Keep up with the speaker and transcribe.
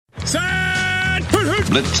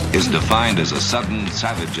Blitz is defined as a sudden,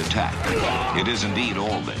 savage attack. It is indeed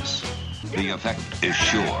all this. The effect is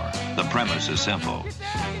sure. The premise is simple.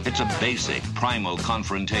 It's a basic, primal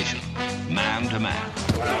confrontation, man to man.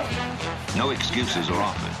 No excuses are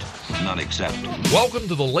offered, none accepted. Welcome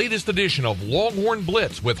to the latest edition of Longhorn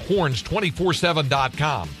Blitz with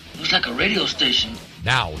Horns247.com. Looks like a radio station.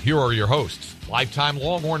 Now, here are your hosts, lifetime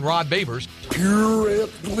Longhorn Rod Babers, Pure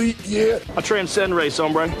athlete yet. I transcend race,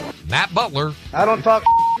 hombre. Matt Butler, I don't talk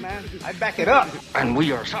man. I back it up. And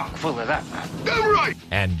we are chock full of that, man. Damn right.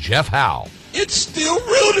 and Jeff Howe. It's still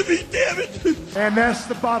real to me, damn it. And that's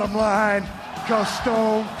the bottom line, because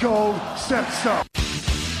Stone Cold said so.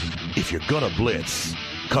 If you're gonna blitz,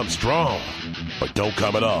 come strong, but don't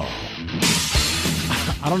come at all.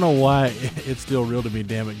 I don't know why it's still real to me,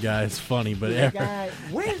 damn it, guys. It's funny, but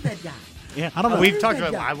Where's that guy? yeah, I don't know. We've talked that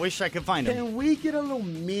about. guy? I wish I could find him. Can we get a little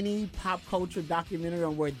mini pop culture documentary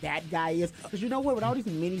on where that guy is? Because you know what? With all these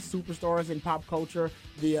mini superstars in pop culture,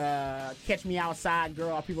 the Catch Me Outside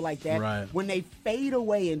girl, people like that, Right. when they fade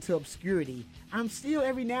away into obscurity, I'm still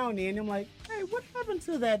every now and then, I'm like, hey, what happened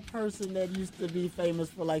to that person that used to be famous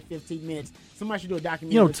for like 15 minutes? Somebody should do a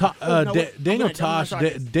documentary. You know, Daniel Tosh.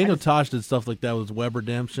 Tosh did stuff like that with Web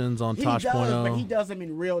Redemptions on He Tosh.0. does, but he does them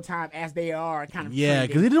in real time as they are kind of. Yeah, trending.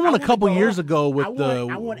 because he did one I a couple want to years ago with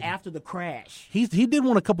I want after the crash. He did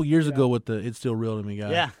one a couple years ago with the It's Still Real to Me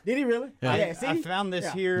guy. Yeah. Did he really? Yeah. Oh, yeah. See? I found this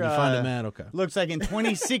here. You find it, Matt? Okay. Looks like in Of course,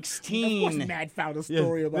 2016. Matt found a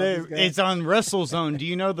story about this guy. It's on WrestleZone. Do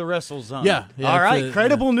you know the WrestleZone? Yeah. All right. it's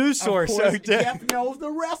Credible news Of source. course, right there. Jeff knows the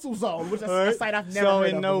WrestleZone, which is All a right. site I've never So heard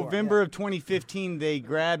in of November before. of 2015, they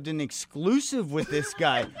grabbed an exclusive with this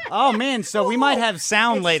guy. Oh man, so we might have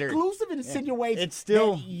sound later. Exclusive insinuates It's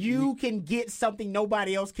still- that you can get something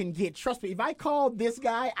nobody else can get. Trust me, if I call this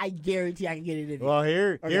guy, I guarantee I can get it in. Well,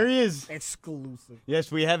 here he is. Exclusive.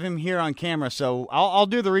 Yes, we have him here on camera. So I'll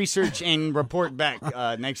do the research and report back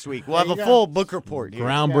next week. We'll have There a you go. full book report here.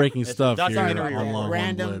 Groundbreaking It's a stuff here documentary. on Longhorn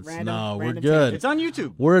Random- Blitz. random- No, we're random good. It's on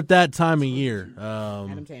YouTube. We're at that time of year.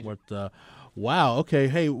 tangent. Wow. Okay.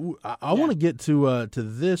 Hey, I want to get to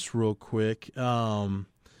this real quick.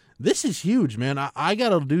 This is huge, man. I got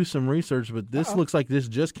to do some research, but this looks like this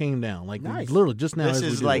just came down. Like Nice. literally just now. This as we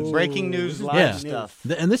is do like this. breaking news live Yeah. stuff.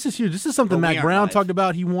 And this is huge. This is something But we Matt aren't Brown live. talked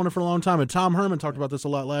about. He wanted for a long time, and Tom Herman talked about this a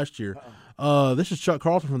lot last year. This is Chuck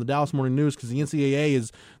Carlton from the Dallas Morning News, because the NCAA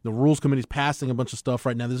is the rules committee's passing a bunch of stuff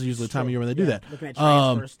right now. This is usually the time of year when they do that. Looking at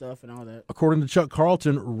transfer stuff and all that. According to Chuck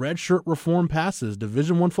Carlton, redshirt reform passes.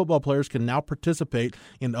 Division I football players can now participate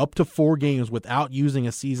in up to 4 games without using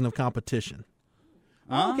a season of competition.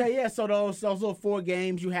 Okay, yeah. So those little 4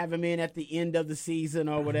 games, you have them in at the end of the season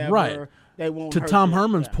or whatever. Right. They won't. To hurt Tom you.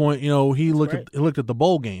 Herman's Yeah. point, he looked great. at the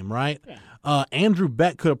bowl game, right? Yeah. Andrew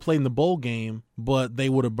Beck could have played in the bowl game, but they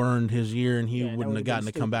would have burned his year, and he Yeah, that wouldn't would have have gotten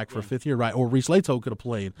been to come back stupid, for a yeah. 5th year, right? Or Reese Lato could have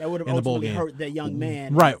played That would have in the bowl ultimately game, hurt that young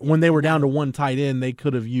man. right? When they were down to one tight end, they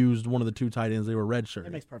could have used one of the 2 tight ends. They were redshirted.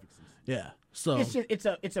 That makes perfect sense. Yeah. So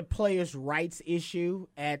It's a players' rights issue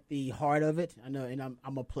at the heart of it. I know, and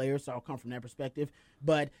I'm a player, so I'll come from that perspective.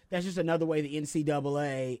 But that's just another way the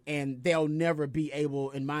NCAA, and they'll never be able,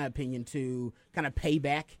 in my opinion, to kind of pay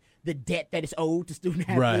back the debt that is owed to student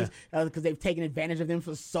athletes, because they've taken advantage of them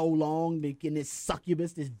for so long, making this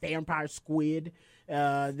succubus, this vampire squid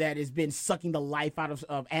that has been sucking the life out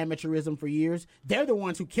of amateurism for years. They're the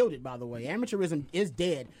ones who killed it, by the way. Amateurism is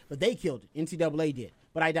dead, but they killed it. NCAA did.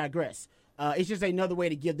 But I digress. It's just another way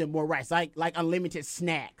to give them more rights, like unlimited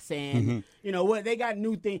snacks, and you know what, they got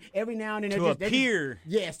new things every now and then. To appear.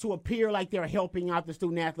 To appear like they're helping out the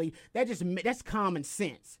student athlete. That's common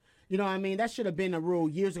sense. You know what I mean? That should have been a rule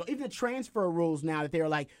years ago. Even the transfer rules now, that they're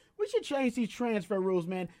like, we should change these transfer rules,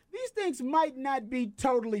 man. These things might not be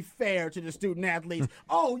totally fair to the student athletes.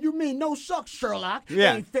 Oh, you mean no shucks, Sherlock? It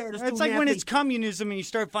Yeah. ain't fair to student It's like when athletes. it's communism and you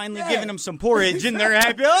start finally Yeah. giving them some porridge and they're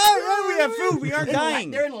happy. Oh, right, we have food. We aren't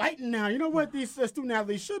dying. They're enlightened now. You know what? These student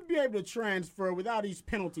athletes should be able to transfer without these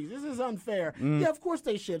penalties. This is unfair. Yeah, of course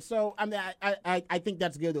they should. So I mean, I think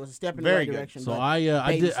that's good. It was a step in the Very right good. direction. So but I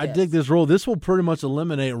baby dig steps. this rule. This will pretty much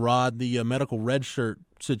eliminate, Rod, the medical red shirt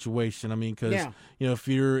situation. I mean, because Yeah. if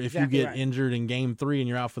you Exactly get right. injured in game 3 and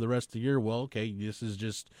you're out for the rest of the year, well, okay, this is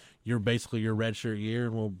just basically your red shirt year,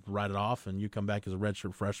 and we'll write it off, and you come back as a red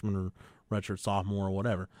shirt freshman or red shirt sophomore or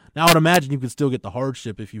whatever. Now, I would imagine you could still get the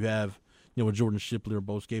hardship if you have, a Jordan Shipley or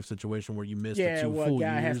Bo Scaife situation where you missed the 2 well, full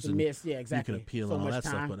guy years, has to and miss. Yeah, exactly. you can appeal So and all much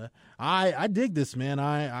that time. stuff. But I dig this, man.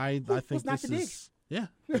 I think not this to dig? is. Yeah,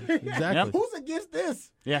 Exactly. Who's against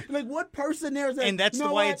this? Yeah. Like, what person there is that, And that's you the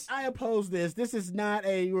know way what? it's- I oppose this. This is not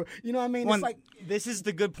a, you know what I mean? Well, It's like, this is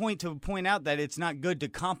the good point to point out that it's not good to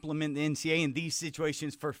compliment the NCAA in these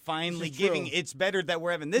situations for finally This is true. giving. It's better that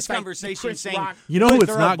we're having this It's like the conversation Chris saying, Rock- You know who "Look,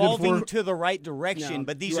 it's they're not good evolving for?" to the right direction, No,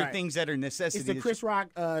 but these you're are right. things that are it's necessities. the Chris Rock,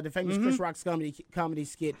 the famous Chris Rock's comedy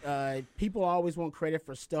skit. People always want credit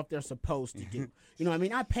for stuff they're supposed to do. You know what I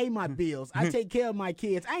mean? I pay my bills. I take care of my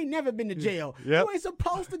kids. I ain't never been to jail. Yep. You ain't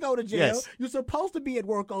supposed to go to jail. Yes. You're supposed to be at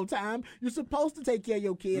work on time. You're supposed to take care of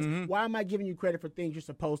your kids. Why am I giving you credit for things you're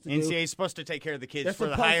supposed to do? NCAA is supposed to take care of the kids They're for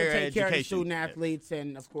the supposed higher to take care of the education. student athletes,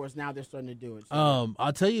 and of course now they're starting to do it. So.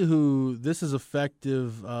 I'll tell you who this is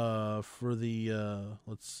effective for the.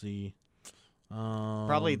 Let's see.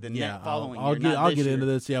 Probably the net following I'll year, get not I'll this get year. into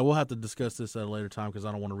this. Yeah, we'll have to discuss this at a later time because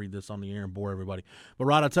I don't want to read this on the air and bore everybody. But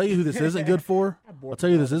Rod, I'll tell you who this isn't good for. I'll tell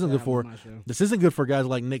you who this isn't good for. This isn't good for guys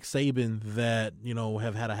like Nick Saban that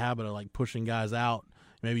have had a habit of like pushing guys out.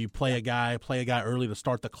 Maybe you play a guy early to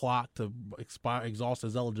start the clock to exhaust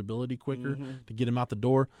his eligibility quicker to get him out the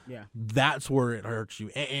door. Yeah. That's where it hurts you.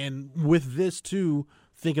 And with this too,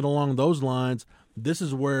 thinking along those lines, this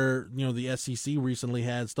is where the SEC recently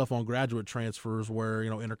had stuff on graduate transfers where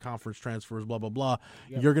interconference transfers, blah blah blah.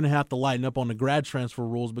 Yep. You're going to have to lighten up on the grad transfer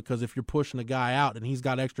rules because if you're pushing a guy out and he's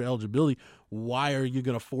got extra eligibility, why are you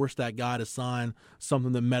going to force that guy to sign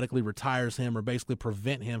something that medically retires him or basically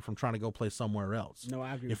prevent him from trying to go play somewhere else? No,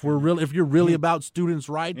 I agree. If you're really about students'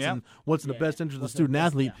 rights and what's in the best interest of the student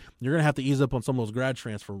athlete, you're going to have to ease up on some of those grad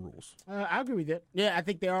transfer rules. I agree with that. Yeah, I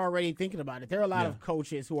think they're already thinking about it. There are a lot of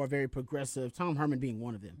coaches who are very progressive. Tom Herman being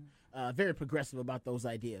one of them. Very progressive about those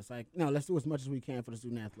ideas. Like, no, let's do as much as we can for the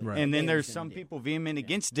student athlete. Right. And then there's some people vehement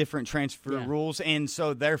against different transfer rules, and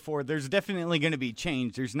so therefore there's definitely going to be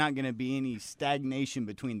change. There's not going to be any stagnation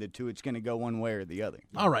between the two. It's going to go one way or the other.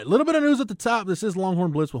 All right, a little bit of news at the top. This is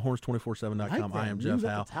Longhorn Blitz with Horns247.com. I am Jeff News at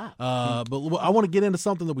Howe. the top. But I want to get into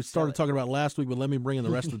something that we started talking about last week, but let me bring in the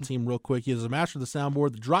rest of the team real quick. He is a master of the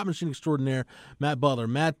soundboard, the drop machine extraordinaire, Matt Butler.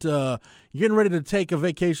 Matt, you're getting ready to take a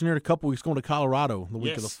vacation here in a couple weeks, going to Colorado the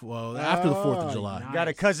week of after the 4th of July. Nice. Got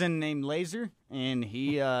a cousin named Laser, and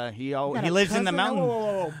he lives in the cousin? mountain.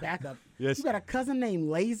 Whoa, back up. Yes. You got a cousin named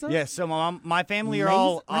Laser? Yes, so my family are Laser?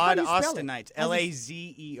 all How odd do you spell it? Austinites.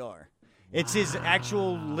 Lazer. It's his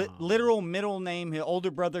actual literal middle name. His older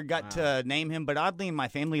brother got to name him, but oddly in my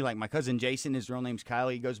family, like my cousin Jason, his real name's Kyle.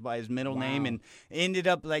 He goes by his middle name, and ended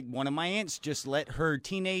up like one of my aunts just let her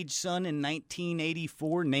teenage son in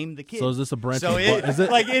 1984 name the kid. So is this a branch So of the it's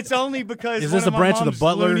like it's only because is one this a my branch of the mom's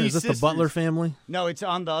Butler? loony Is this the sisters- Butler family? No, it's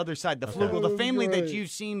on the other side. The Flugel, the family great. that you've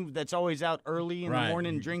seen that's always out early in Right. the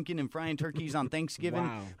morning drinking and frying turkeys on Thanksgiving.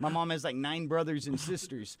 Wow. My mom has like 9 brothers and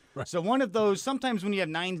sisters. So one of those, sometimes when you have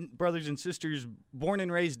 9 brothers and sisters born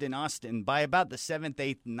and raised in Austin, by about the 7th,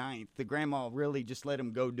 8th, 9th, the grandma really just let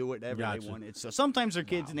them go do whatever Gotcha. they wanted. So sometimes their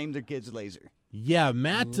kids name their kids Laser. Yeah,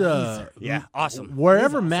 Matt. Yeah, awesome.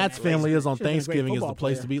 Wherever Matt's family is on Should've been a great Thanksgiving is the football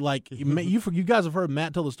place player. to be. Like you guys have heard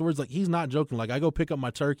Matt tell the stories. Like he's not joking. Like I go pick up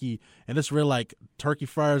my turkey, and it's real like turkey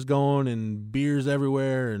fryers going and beers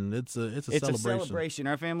everywhere, and it's a celebration. A celebration.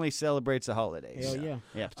 Our family celebrates the holidays. Hell yeah.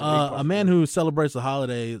 Yeah. It's a big part A of man it. who celebrates the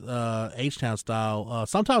holiday H-Town style,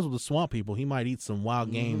 sometimes with the swamp people, he might eat some wild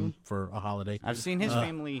game for a holiday. I've seen his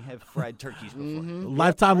family have fried turkeys before.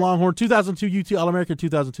 Lifetime Longhorn, 2002 UT All-American,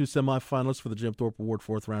 2002 semifinalist for the Jim Thorpe Award,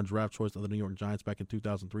 4th round draft choice of the New York Giants back in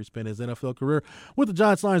 2003. Spent his NFL career with the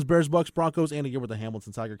Giants, Lions, Bears, Bucks, Broncos, and a year with the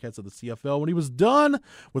Hamilton Tiger Cats of the CFL. When he was done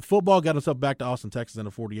with football, got himself back to Austin, Texas,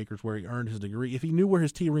 and 40 acres where he earned his degree. If he knew where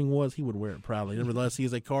his T-ring was, he would wear it proudly. Nevertheless, he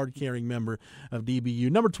is a card-carrying member of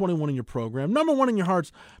DBU. Number 21 in your program. Number 1 in your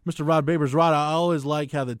hearts, Mr. Rod Babers. Rod, I always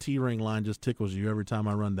like how the T-ring line just tickles you every time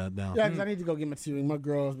I run that down. Yeah, 'cause I need to go get my T-ring. My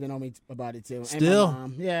girl's been on me about it too. And Still? my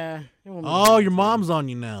mom. Yeah. they want me to Oh, have your it, too. mom's on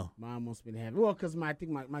you now. Mom wants me to have it. Well, because I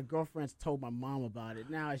think my girlfriend's told my mom about it.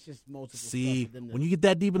 Now it's just multiple See, stuff for them to when you get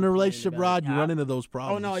that deep in a complain relationship, about Rod, it. you run into those Oh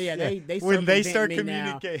problems. no, yeah, they When they circumvent start me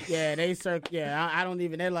now. communicating. Yeah, they I don't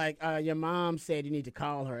even. They're like, your mom said you need to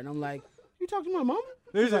call her, and I'm like, you talk to my mama?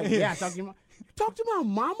 She's like, yeah, I talk to your mom. You talk to my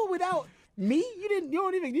mama without me? You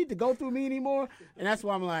don't even need to go through me anymore. And that's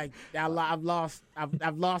why I'm like,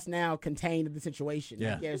 I've lost now contained the situation.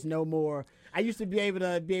 Yeah. Like, there's no more. I used to be able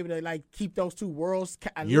to like keep those two worlds.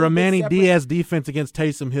 You're a Manny Diaz defense against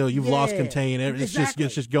Taysom Hill. You've lost Yeah, contain. It's exactly.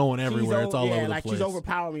 just going everywhere. It's all over the like place. she's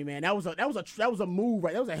overpowering me, man. That was a move,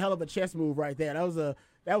 right? That was a hell of a chess move right there. That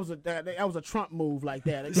was a Trump move like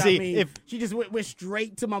that. It got See, me- if- she just went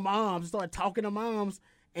straight to my mom, started talking to moms,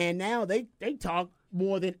 and now they talk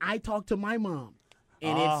more than I talk to my mom,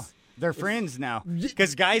 and They're friends now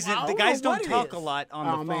because guys don't talk a lot on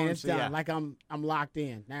the phone. Man, it's so done. yeah. Like I'm locked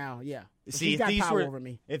in now. Yeah. See, She's got power over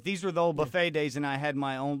me. if these were the old buffet days and I had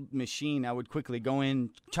my own machine, I would quickly go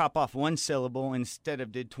in, chop off one syllable instead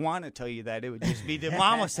of did Tawana tell you that? It would just be did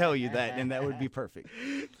Mama tell you that, and that would be perfect.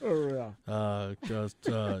 For real. Just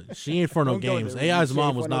she ain't for no Don't go games. there. AI's She mom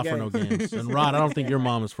ain't was for no not for no games. games. And Rod, I don't think your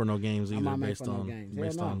mom is for no games either, mom ain't based for no on games.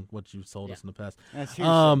 based Hell no. on what you've told us in the past. That's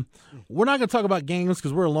hearsay. We're not going to talk about games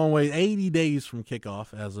because we're a long way, 80 days from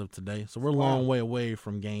kickoff as of today. So we're a long way away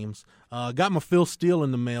from games. Got my Phil Steele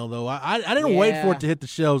in the mail, though. I didn't wait for it to hit the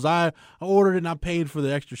shelves. I ordered it and I paid for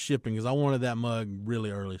the extra shipping because I wanted that mug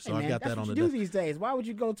really early. So I got that on the desk. desk. These days. Why would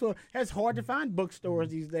you go to it's hard to find bookstores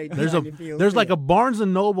these days. There's like a Barnes &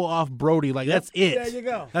 Noble off Brody. Like, that's it. There you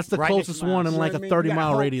go. That's the Right closest next one in You know like what a I mean?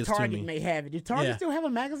 30-mile radius to Target me. may have it. Does Target still have a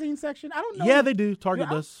magazine section? I don't know. Yeah, they do. Target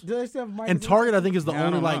does. Do they still have a magazine And Target, I section? think, is the Yeah, I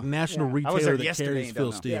only don't like know. national Yeah. I was there retailer that yesterday carries and Phil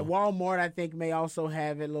don't know. Steele. Yeah, Walmart, I think, may also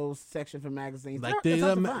have a little section for magazines. Like It's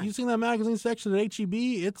hard to find. you seen that magazine section at HEB?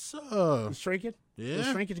 It's Shrinkage? Yeah. The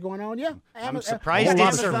shrinkage going on? Yeah. I'm surprised it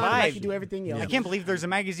Amazon survived. lets you do everything else. I can't believe there's a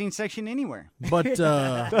magazine section anywhere. but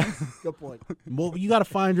Good point. well, you got to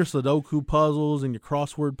find your Sudoku puzzles and your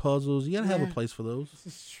crossword puzzles. You got to have a place for those.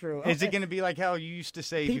 It's true. Is it going to be like how you used to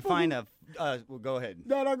say if you People find a well, go ahead.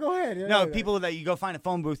 No, go ahead. No, people that you go find a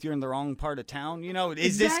phone booth, you're in the wrong part of town. You know,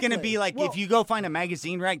 is this going to Exactly. be like Well- if you go find a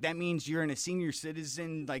magazine rack, that means you're in a senior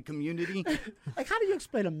citizen like community? Like, how do you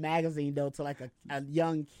explain a magazine though to like a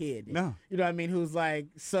young kid? No. You know what I mean? Who's like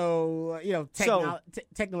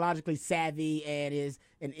technologically savvy and is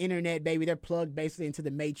an internet baby. They're plugged basically into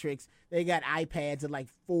the matrix. They got iPads at like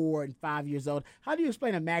 4 and 5 years old. How do you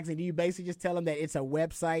explain a magazine? Do you basically just tell them that it's a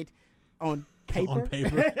website on paper? On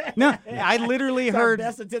paper. No, I literally It's heard. our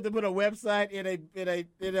best attempt to put a website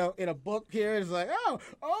in a book here. It's like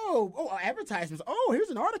advertisements. Oh, here's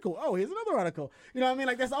an article. Oh, here's another article. You know what I mean?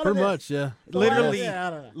 Like that's all. Pretty it is. much, yeah. Literally, Yeah, I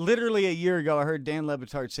don't know. literally a year ago, I heard Dan Le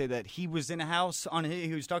Batard say that he was in a house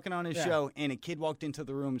he was talking on his show, and a kid walked into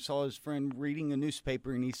the room, saw his friend reading a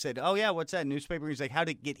newspaper, and he said, "Oh yeah, what's that newspaper?" He's like, "How'd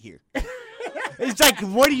it get here?" It's like,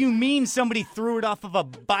 what do you mean somebody threw it off of a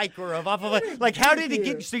bike or off of a like? How did it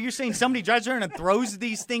get? So you're saying somebody drives around and throws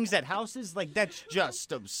these things at houses? Like that's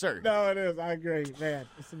just absurd. No, it is. I agree, man.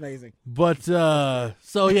 It's amazing. But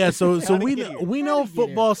we know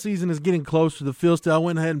football season is getting close to the Phil Steele. I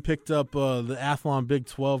went ahead and picked up the Athlon Big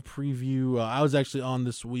 12 preview. I was actually on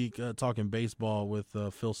this week talking baseball with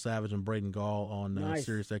Phil Savage and Braden Gall on Nice.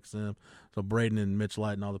 Sirius XM. So Braden and Mitch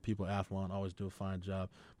Light and all the people at Athlon always do a fine job.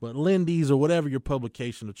 But Lindy's or whatever your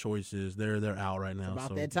publication of choice is, they're out right now. about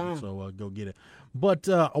so that time. So go get it. But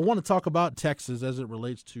I want to talk about Texas as it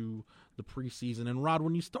relates to the preseason. And Rod,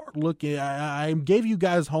 when you start looking, I gave you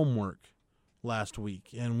guys homework last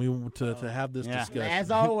week, and we to have this discussion.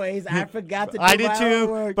 As always, I forgot to do I did my too,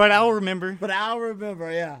 homework, but I'll remember. but I'll remember.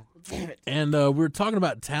 Yeah. Damn it. And we were talking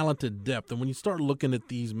about talented depth, and when you start looking at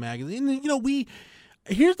these magazines,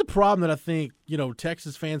 here's the problem that I think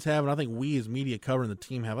Texas fans have, and I think we as media covering the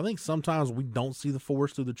team have. I think sometimes we don't see the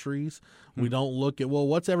forest through the trees. We don't look at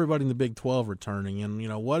what's everybody in the Big 12 returning,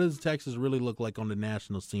 and what does Texas really look like on the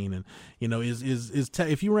national scene? And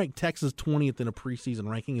if you rank Texas 20th in a preseason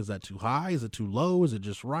ranking, is that too high? Is it too low? Is it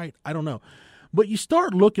just right? I don't know. But you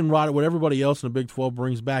start looking right at what everybody else in the Big 12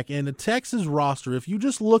 brings back, and the Texas roster, if you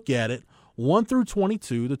just look at it, 1 through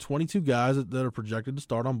 22, the 22 guys that are projected to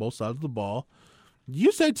start on both sides of the ball.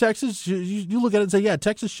 You say Texas, you look at it and say, yeah,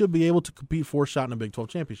 Texas should be able to compete for a shot in a Big 12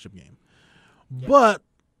 championship game. Yep. But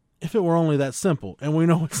if it were only that simple, and we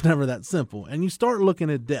know it's never that simple, and you start looking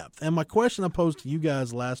at depth, and my question I posed to you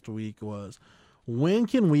guys last week was, when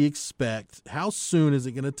can we expect, how soon is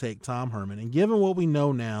it going to take Tom Herman? And given what we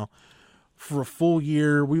know now, for a full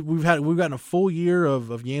year, we've gotten a full year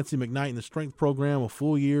of Yancey McKnight in the strength program, a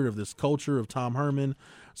full year of this culture of Tom Herman.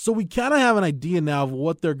 So we kind of have an idea now of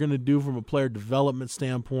what they're going to do from a player development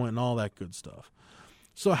standpoint and all that good stuff.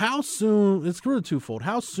 So how soon, it's really twofold,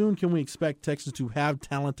 how soon can we expect Texas to have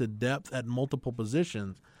talented depth at multiple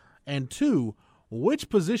positions? And two, which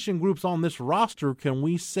position groups on this roster can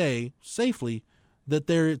we say safely that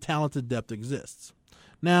their talented depth exists?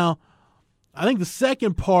 Now, I think the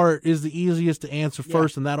second part is the easiest to answer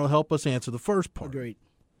first, and that'll help us answer the first part. Agreed.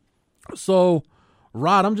 So,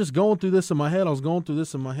 Rod, I'm just going through this in my head. I was going through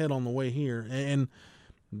this in my head on the way here, and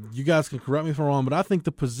you guys can correct me if I'm wrong, but I think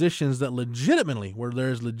the positions that legitimately, where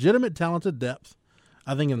there's legitimate talented depth,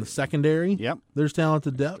 I think in the secondary, there's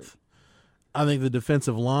talented depth. I think the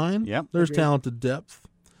defensive line, there's talented depth.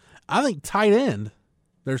 I think tight end,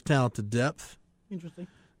 there's talented depth. Interesting.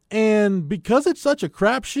 And because it's such a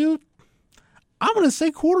crapshoot, I'm going to say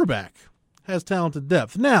quarterback. has talented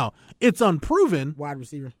depth. Now, it's unproven, Wide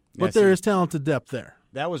receiver. but Yes, there sir. is talented depth there.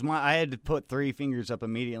 That was I had to put 3 fingers up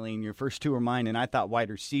immediately, and your first 2 were mine, and I thought wide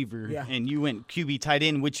receiver, Yeah. and you went QB tight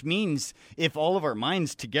end, which means if all of our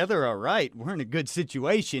minds together are right, we're in a good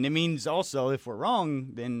situation. It means also if we're wrong,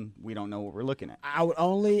 then we don't know what we're looking at. I'm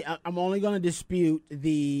only going to dispute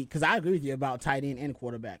because I agree with you about tight end and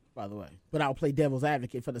quarterback, by the way. But I'll play devil's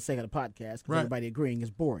advocate for the sake of the podcast because Right. everybody agreeing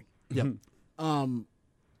is boring. Yep.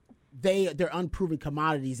 They're unproven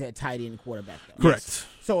commodities at tight end and quarterback. Though. Correct.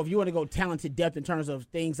 So if you want to go talented depth in terms of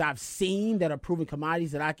things I've seen that are proven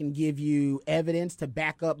commodities that I can give you evidence to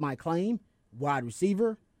back up my claim, wide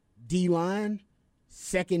receiver, D-line,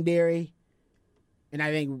 secondary, and I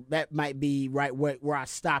think that might be right where I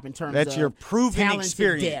stop in terms That's of your proven talented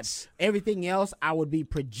experience. depth. Everything else I would be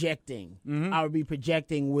projecting. Mm-hmm. I would be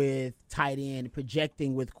projecting with tight end,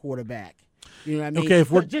 projecting with quarterback. You know what I mean? Okay,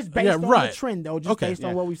 if we're- just based yeah, on right. the trend, though, just Okay. based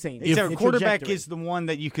on what we've seen. Except The quarterback trajectory. is the one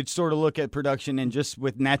that you could sort of look at production and just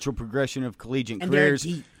with natural progression of collegiate And they're careers.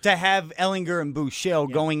 deep. To have Ellinger and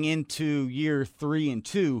Bouchel going into year 3 and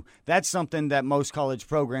 2, that's something that most college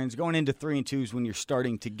programs going into 3 and 2 is when you're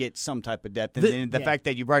starting to get some type of depth. And then the fact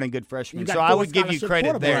that you brought in good freshmen. You got So I four would give you scholarship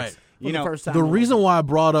credit there. quarterbacks for You the know, first time The in a long reason time. why I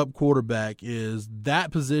brought up quarterback is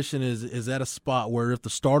that position is at a spot where if the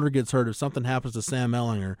starter gets hurt, if something happens to Sam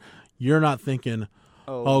Ellinger, you're not thinking,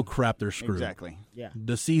 oh crap, they're screwed. exactly. Yeah.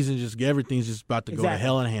 The season everything's just about to go to Exactly.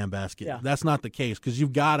 hell in a handbasket. Yeah. That's not the case because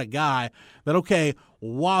you've got a guy that, okay,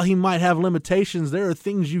 while he might have limitations, there are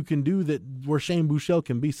things you can do that where Shane Bouchel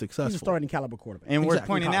can be He's a successful. starting caliber quarterback. And we're Exactly.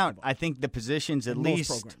 pointing College out, football. I think the positions, at Most least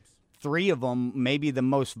programs. 3 of them, maybe the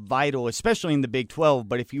most vital, especially in the Big 12.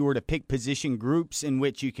 But if you were to pick position groups in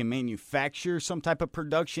which you can manufacture some type of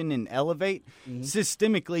production and elevate,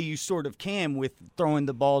 systemically you sort of can with throwing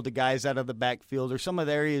the ball to guys out of the backfield or some of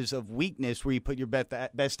the areas of weakness where you put your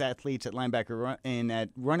best athletes at linebacker and at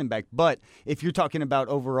running back. But if you're talking about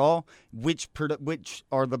overall, which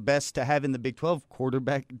are the best to have in the Big 12,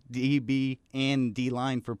 quarterback, DB, and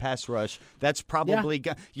D-line for pass rush, that's probably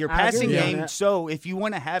your I agree passing with you on game. that. So if you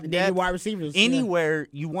want to have And then your depth wide receivers, yeah. anywhere,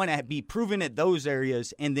 you want to be proven at those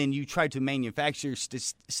areas, and then you try to manufacture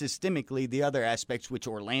systemically the other aspects, which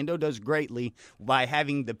Orlando does greatly by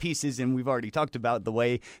having the pieces. And we've already talked about the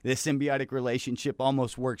way the symbiotic relationship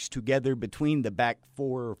almost works together between the back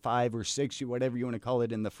 4 or 5 or 6, or whatever you want to call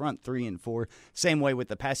it, in the front 3 and 4. Same way with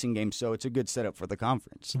the passing game. So it's a good setup for the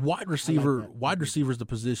conference. Wide receiver is the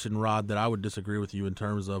position, Rod, that I would disagree with you in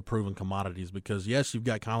terms of proven commodities because, yes, you've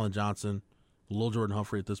got Colin Johnson. Lil Jordan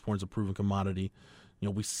Humphrey at this point is a proven commodity. You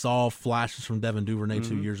know, we saw flashes from Devin Duvernay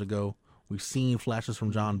 2 years ago. We've seen flashes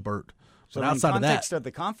from John Burt. So But outside in of context that, of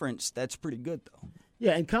the conference, that's pretty good, though.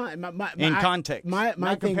 Yeah, in context, my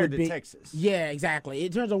not thing compared would to be, Texas. Yeah, exactly.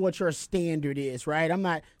 In terms of what your standard is, right? I'm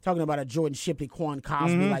not talking about a Jordan Shipley, Quan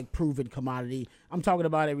Cosby like proven commodity. I'm talking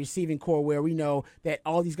about a receiving core where we know that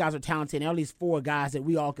all these guys are talented, and all these 4 guys that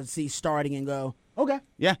we all can see starting and go, okay.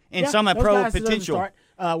 Yeah, and Yeah, some have those pro guys deserve to potential.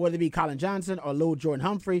 start, whether it be Colin Johnson or Lil Jordan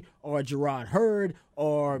Humphrey or Gerard Hurd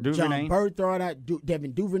or Duvernay. John Burt throwing out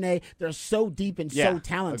Devin Duvernay. They're so deep and Yeah, so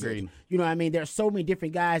talented. agreed. You know what I mean? There's so many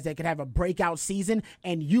different guys that could have a breakout season,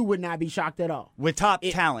 and you would not be shocked at all. With top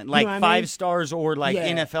talent, you like know what I 5 mean? stars or like Yeah,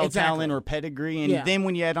 NFL exactly. talent or pedigree. And Yeah. then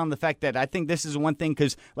when you add on the fact that I think this is one thing,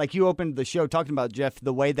 because like you opened the show talking about, Jeff,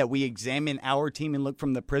 the way that we examine our team and look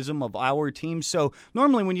from the prism of our team. So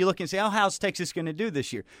normally when you look and say, oh, how's Texas going to do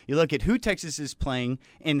this year? You look at who Texas is playing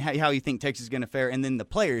and how you think Texas is going to fare, and then the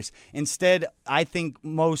players. Instead, I think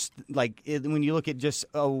most, when you look at just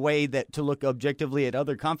a way that to look objectively at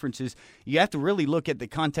other conferences, you have to really look at the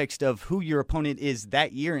context of who your opponent is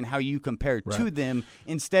that year and how you compare to them,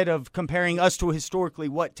 instead of comparing us to historically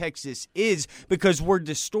what Texas is, because we're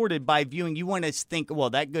distorted by viewing. You want to think, well,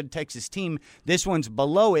 that good Texas team, this one's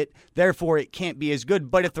below it, therefore it can't be as good.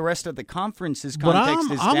 But if the rest of the conference's But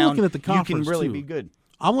context is I'm down, looking at the you can conference, really too. be good.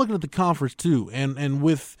 I'm looking at the conference too, and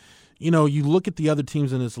with, you know, you look at the other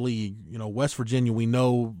teams in this league. You know, West Virginia, we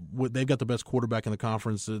know they've got the best quarterback in the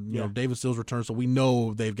conference. You know, David Sills returns, so we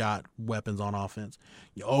know they've got weapons on offense.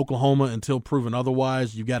 Oklahoma, until proven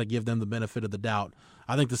otherwise, you got to give them the benefit of the doubt.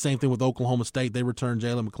 I think the same thing with Oklahoma State. They returned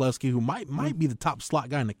Jalen McCleskey, who might be the top slot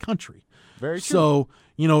guy in the country. Very true. So,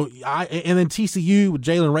 you know, and then TCU with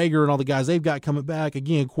Jalen Reagor and all the guys they've got coming back.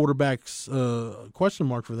 Again, quarterbacks question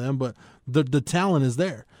mark for them, but the talent is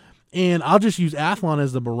there. And I'll just use Athlon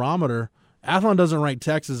as the barometer. Athlon doesn't rank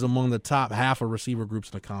Texas among the top half of receiver groups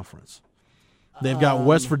in the conference. They've got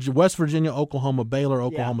West Virginia, Oklahoma, Baylor,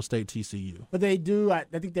 Oklahoma State, TCU. But they do. I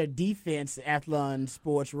think their defense, Athlon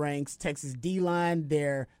Sports ranks Texas D-line,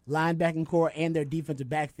 their linebacking core, and their defensive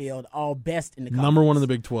backfield all best in the conference. Number one in the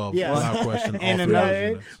Big 12, Yeah. without question.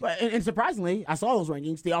 And surprisingly, I saw those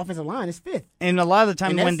rankings. The offensive line is 5th. And a lot of the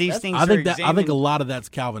time And when these things I think are I think a lot of that's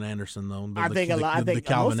Calvin Anderson, though. The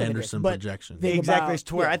Calvin Anderson projection. Exactly. It's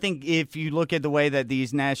to where I think if you look at the way that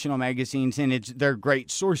these national magazines, and they're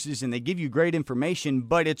great sources and they give you great information,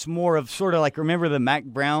 but it's more of sort of like, remember the Mac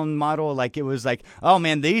Brown model? Like it was like, oh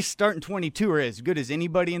man, these starting 22 are as good as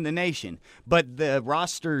anybody in the nation. But the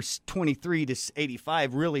roster 23 to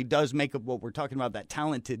 85 really does make up what we're talking about, that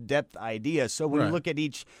talented depth idea. So when you look at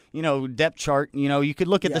each, depth chart, you could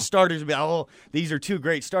look at the starters and be, oh, these are two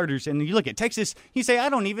great starters. And you look at Texas, you say, I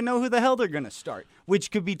don't even know who the hell they're going to start, which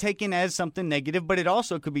could be taken as something negative, but it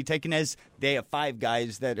also could be taken as they have 5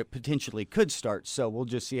 guys that potentially could start. So we'll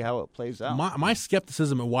just see how it plays out. My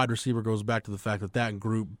skepticism at wide receiver goes back to the fact that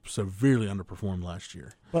group severely underperformed last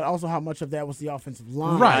year. But also how much of that was the offensive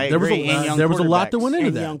line. Right. There was a lot that went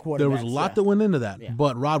into that. There was a lot that went into that. Yeah.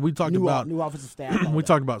 But, Rod, we talked about new offensive staff. We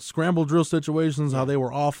talked about scramble drill situations, how they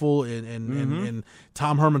were awful, and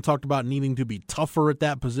Tom Herman talked about needing to be tougher at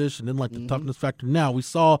that position, didn't like the toughness factor. Now, we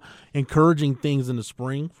saw encouraging things in the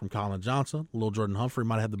spring from Colin Johnson. Little Jordan Humphrey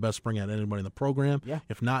might have had the best spring out of anybody in the program. Yeah.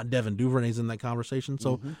 If not, Devin Duvernay's in that conversation.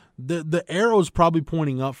 So the arrow is probably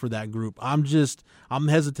pointing up for that group. I'm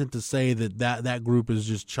hesitant to say that group is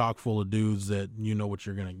just chock full of dudes that you know what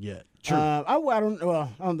you're going to get. True. I don't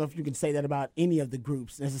know if you can say that about any of the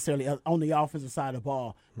groups necessarily on the offensive side of the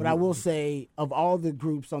ball. But I will say, of all the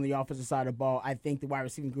groups on the offensive side of the ball, I think the wide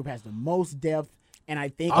receiving group has the most depth. And I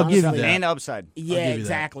think I'll give you that. And upside. Yeah,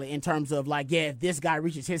 exactly. In terms of if this guy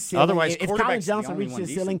reaches his ceiling, otherwise, if Colin Johnson reaches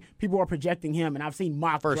his ceiling, people are projecting him, and I've seen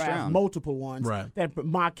mock drafts, multiple ones that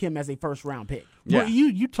mock him as a first-round pick. Yeah. Well,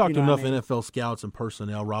 you talked to enough NFL scouts and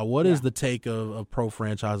personnel, Rob. What is the take of pro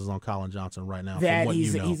franchises on Colin Johnson right now? That from what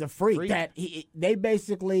he's a freak. That they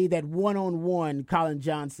basically that one-on-one Colin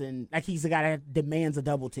Johnson, like he's a guy that demands a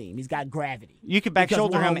double team. He's got gravity. You could back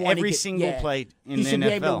shoulder him every single play in the NFL. He should be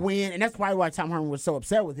able to win, and that's probably why Tom Herman was so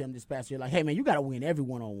upset with him this past year. Like, hey man, you got to win every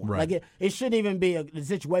one-on-one. Right. Like it shouldn't even be a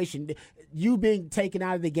situation. You being taken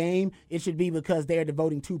out of the game, it should be because they're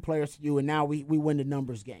devoting 2 players to you, and now we win the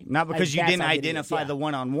numbers game. Not because you didn't identify the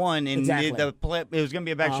one-on-one, and it was going to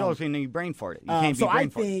be a back shoulder, and you brain farted. You can't be brain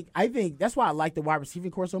farted. I think that's why I like the wide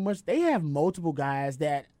receiving core so much. They have multiple guys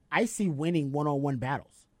that I see winning one-on-one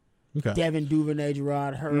battles. Okay. Devin Duvernay,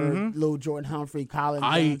 Gerard Hurd, Lil Jordan Humphrey, Colin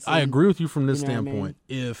Johnson. I agree with you from this standpoint.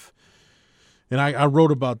 I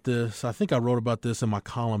wrote about this. I think I wrote about this in my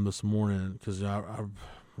column this morning because I'm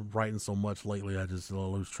writing so much lately. I just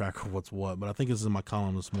lose track of what's what. But I think this is in my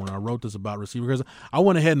column this morning. I wrote this about receiver because I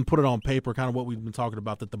went ahead and put it on paper, kind of what we've been talking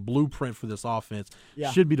about, that the blueprint for this offense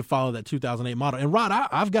should be to follow that 2008 model. And, Rod,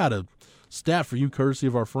 I've got a stat for you, courtesy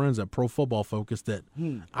of our friends at Pro Football Focus, that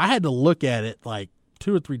I had to look at it like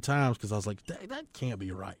 2 or 3 times because I was like, that can't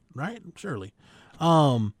be right? Surely.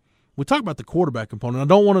 We talked about the quarterback component.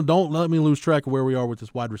 Don't let me lose track of where we are with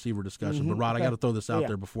this wide receiver discussion. But Rod, I got to throw this out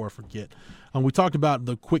there before I forget. We talked about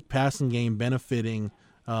the quick passing game benefiting,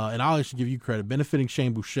 and I'll actually give you credit, benefiting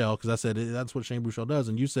Shane Buechele, because I said that's what Shane Buechele does,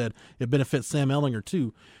 and you said it benefits Sam Ehlinger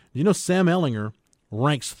too. You know, Sam Ehlinger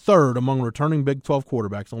ranks 3rd among returning Big 12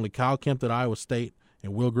 quarterbacks. Only Kyle Kempt at Iowa State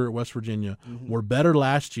and Will Greer at West Virginia were better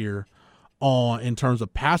last year in terms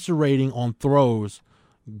of passer rating on throws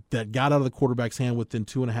that got out of the quarterback's hand within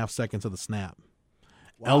 2.5 seconds of the snap.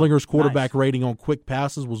 Wow, Ehlinger's quarterback rating on quick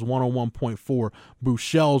passes was 101.4.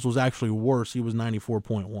 Buechele's was actually worse. He was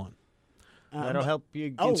 94.1. That'll help you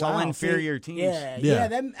against all inferior teams. Yeah.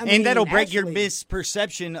 And that'll break your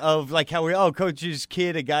misperception of like how coach's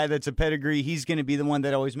kid, a guy that's a pedigree, he's going to be the one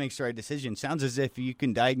that always makes the right decision. Sounds as if you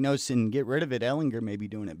can diagnose and get rid of it. Ehlinger may be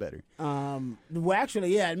doing it better. Well,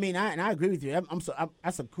 actually, yeah. I mean, I agree with you.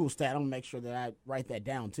 That's a cool stat. I'm gonna make sure that I write that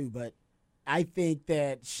down too. But I think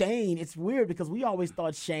that Shane, it's weird because we always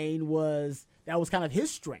thought Shane was kind of his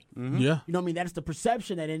strength. Yeah. You know what I mean? That is the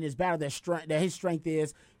perception that in his battle that his strength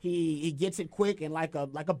is he gets it quick, and like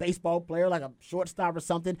a baseball player, like a shortstop or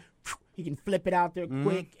something, he can flip it out there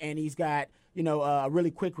quick, and he's got a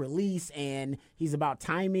really quick release, and he's about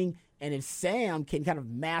timing. And if Sam can kind of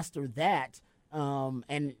master that,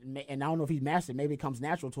 and I don't know if he's mastered, maybe it comes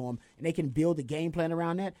natural to him, and they can build a game plan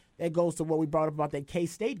around that. That goes to what we brought up about that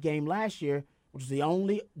K-State game last year, which is the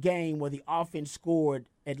only game where the offense scored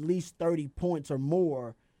at least 30 points or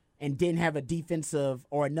more and didn't have a defensive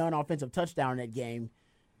or a non-offensive touchdown in that game.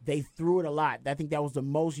 They threw it a lot. I think that was the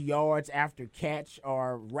most yards after catch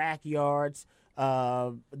or rack yards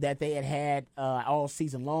that they had all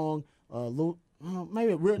season long.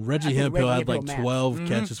 Reggie Hemphill had like 12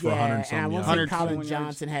 catches for 100 and I something want yards. to say Colin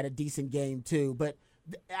Johnson had a decent game too, but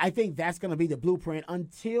I think that's going to be the blueprint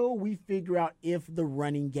until we figure out if the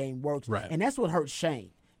running game works. Right. And that's what hurts Shane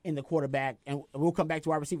in the quarterback, and we'll come back to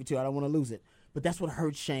wide receiver too. I don't want to lose it, but that's what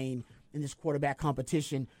hurts Shane in this quarterback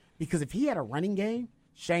competition, because if he had a running game,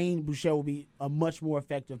 Shane Boucher will be a much more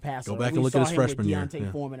effective passer. Go back and look at his freshman year.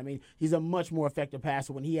 Deontay Foreman. I mean, he's a much more effective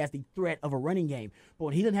passer when he has the threat of a running game. But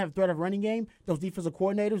when he didn't have a threat of a running game, those defensive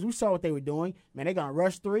coordinators, we saw what they were doing. Man, they're going to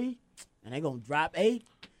rush 3, and they're going to drop 8,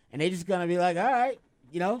 and they're just going to be like, all right,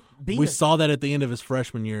 beat We us. saw that at the end of his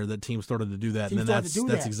freshman year, that team started to do that. And then that's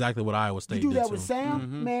exactly what Iowa State did. You do that to with him.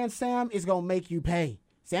 Sam, man, Sam is going to make you pay.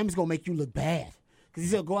 Sam is going to make you look bad. Because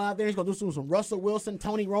he's going to go out there, he's going to do some Russell Wilson,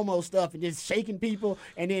 Tony Romo stuff, and just shaking people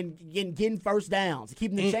and then getting first downs,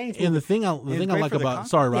 keeping the chains moving. And the thing I like about –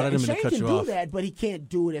 sorry, Rod, I didn't mean to cut you off. Shane can do that, but he can't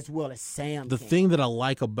do it as well as Sam The can. thing that I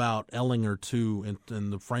like about Ellinger, too,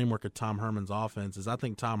 and the framework of Tom Herman's offense is I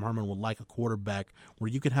think Tom Herman would like a quarterback where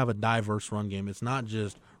you can have a diverse run game. It's not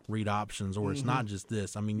just read options or it's not just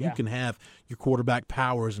this. I mean, you can have your quarterback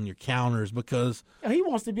powers and your counters because – he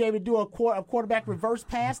wants to be able to do a quarterback reverse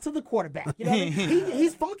pass to the quarterback.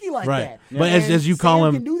 He's funky like that. But and as you Sam call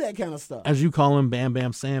him – can do that kind of stuff. As you call him, Bam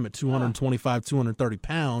Bam Sam at 225, 230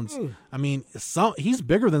 pounds. I mean, he's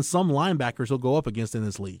bigger than some linebackers he'll go up against in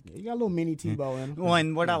this league. You got a little mini Tebow in him. Well,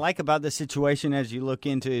 and what I like about the situation as you look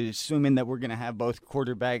into assuming that we're going to have both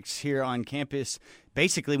quarterbacks here on campus,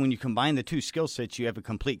 basically when you combine the two skill sets, you have a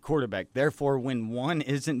complete quarterback. Therefore, when one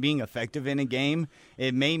isn't being effective in a game,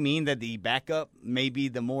 it may mean that the backup may be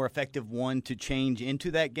the more effective one to change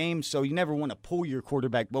into that game. So you never want to pull your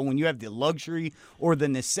quarterback. But when you have the luxury or the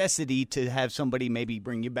necessity to have somebody maybe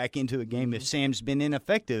bring you back into a game if Sam's been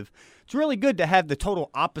ineffective, it's really good to have the total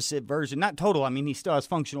opposite version. Not total, I mean, he still has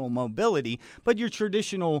functional mobility, but your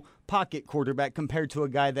traditional pocket quarterback compared to a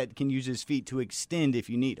guy that can use his feet to extend if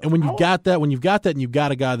you need him. And when you've got that, and you've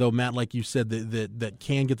got a guy, though, Matt, like you said, that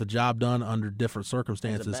can get the job done under different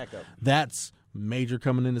circumstances, that's Major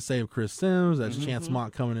coming in to save Chris Sims. That's Chance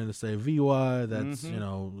Mont coming in to save VY. That's,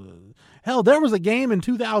 hell, there was a game in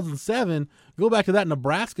 2007. Go back to that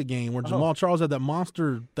Nebraska game where Jamal Charles had that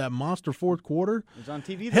monster fourth quarter. It was on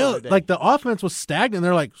TV the hell, other day. like the offense was stagnant.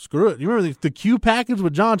 They're like, screw it. You remember the Q package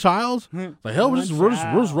with John Childs? Like, hell, we'll just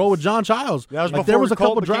roll with John Childs. That was like, before there was a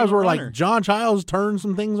couple Colt became drives a where runner. like John Childs turned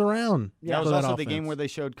some things around. That was for also the offense. game where they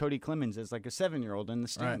showed Cody Clemens as like a 7-year-old in the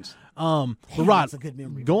stands. But Rod, that's a good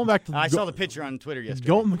memory. going back to I saw the picture on Twitter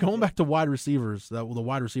yesterday. Going back to wide receivers, the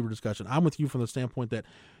wide receiver discussion, I'm with you from the standpoint that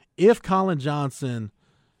if Colin Johnson,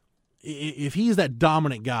 if he's that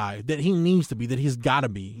dominant guy that he needs to be, that he's got to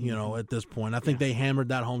be, at this point, I think they hammered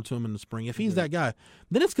that home to him in the spring. If he's that guy,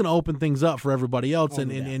 then it's going to open things up for everybody else.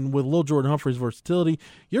 And with Lil Jordan Humphrey's versatility,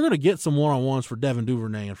 you're going to get some one-on-ones for Devin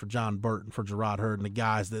Duvernay and for John Burton, for Gerard Hurd, and the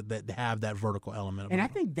guys that have that vertical element. And I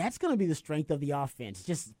think that's going to be the strength of the offense,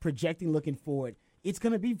 just projecting, looking forward. It's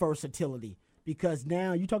going to be versatility. Because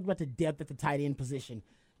now you talk about the depth at the tight end position.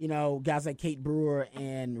 Guys like Kate Brewer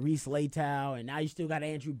and Reese Latow, and now you still got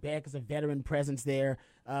Andrew Beck as a veteran presence there.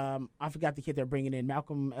 I forgot the kid they're bringing in,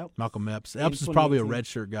 Malcolm Epps. Malcolm Epps. Epps is probably a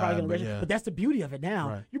redshirt guy. But that's the beauty of it now.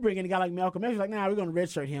 Right. You bring in a guy like Malcolm Epps, you're like, we're going to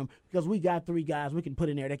redshirt him because we got 3 guys we can put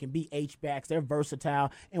in there that can be H-backs. They're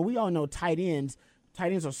versatile. And we all know tight ends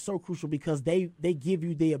are so crucial because they give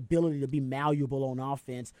you the ability to be malleable on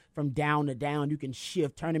offense from down to down. You can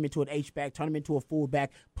shift, turn them into an H-back, turn them into a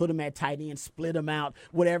fullback, put them at tight end, split them out,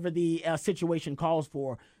 whatever the situation calls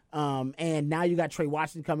for. And now you got Trey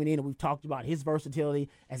Washington coming in, and we've talked about his versatility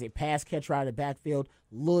as a pass catcher out of the backfield.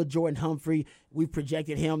 Lil Jordan Humphrey, we've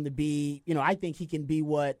projected him to be, I think he can be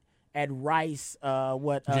what at Rice,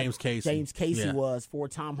 James Casey was for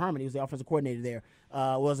Tom Herman. He was the offensive coordinator there.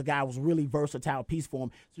 Was a guy who was really versatile piece for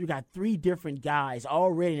him. So you got 3 different guys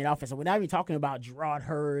already in the offense. And we're not even talking about Gerard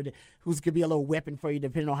Hurd, who's could be a little weapon for you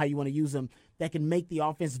depending on how you want to use him, that can make the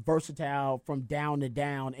offense versatile from down to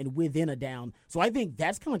down and within a down. So I think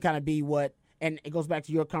that's going to kind of be what, and it goes back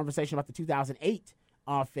to your conversation about the 2008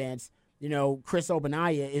 offense. Chris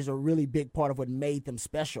Ogbonnaya is a really big part of what made them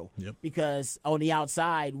special. Yep. Because on the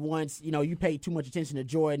outside, once, you paid too much attention to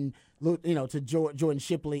Jordan, to Jordan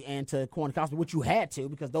Shipley and to Quan Cosby, which you had to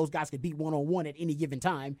because those guys could beat one-on-one at any given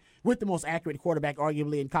time with the most accurate quarterback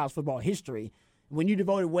arguably in college football history. When you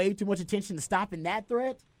devoted way too much attention to stopping that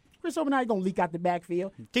threat, Chris Obernaya going to leak out the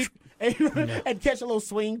backfield and catch a little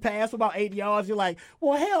swing pass for about 8 yards. You're like,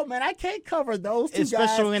 well, hell, man, I can't cover those two guys.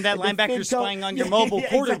 Especially when that linebacker's spying on your mobile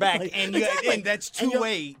quarterback, and that's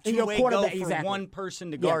two-way go for one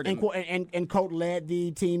person to guard him. And Colt led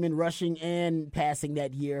the team in rushing and passing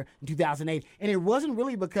that year in 2008. And it wasn't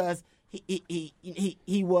really because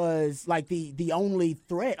he was like the only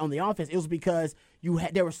threat on the offense. It was because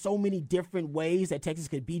there were so many different ways that Texas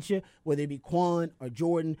could beat you, whether it be Quan or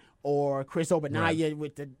Jordan or Chris Obernaya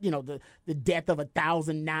with the depth of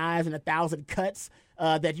 1,000 knives and 1,000 cuts.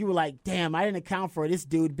 That you were like, damn, I didn't account for this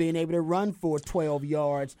dude being able to run for 12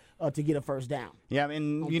 yards to get a first down. Yeah,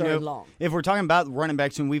 and if we're talking about running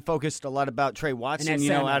backs, and we focused a lot about Trey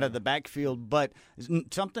Watson, out of the backfield, but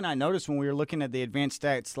something I noticed when we were looking at the advanced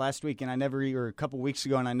stats last week, and or a couple weeks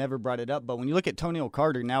ago, and I never brought it up, but when you look at Toneel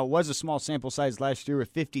Carter, now it was a small sample size last year with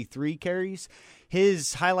 53 carries.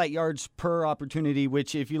 His highlight yards per opportunity,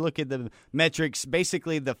 which if you look at the metrics,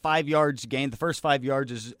 basically the 5 yards gained, the first 5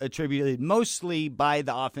 yards is attributed mostly by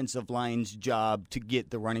the offensive line's job to get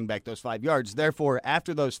the running back those 5 yards. Therefore,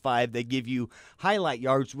 after those 5, they give you highlight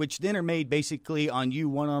yards, which then are made basically on you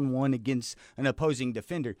one-on-one against an opposing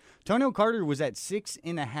defender. Toneel Carter was at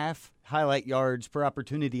 6.5 highlight yards per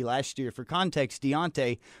opportunity last year. For context,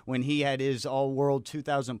 Deontay, when he had his all-world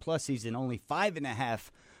 2,000-plus season, only 5.5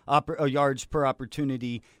 yards per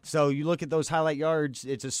opportunity. So you look at those highlight yards,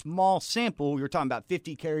 it's a small sample. You're talking about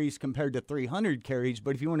 50 carries compared to 300 carries.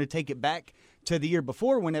 But if you want to take it back to the year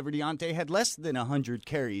before, whenever Deontay had less than 100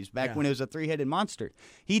 carries, when it was a three-headed monster,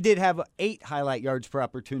 he did have 8 highlight yards per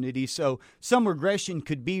opportunity. So some regression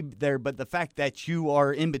could be there, but the fact that you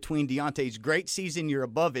are in between Deontay's great season, you're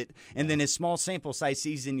above it, and then his small sample size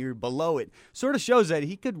season, you're below it, sort of shows that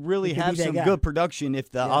he could really have some good production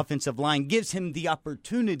if the offensive line gives him the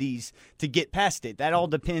opportunities to get past it. That all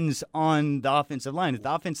depends on the offensive line. If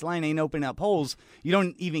the offensive line ain't opening up holes, you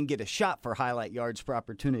don't even get a shot for highlight yards per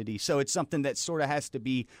opportunity. So it's something that sort of has to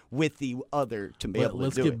be with the other to be able to do it.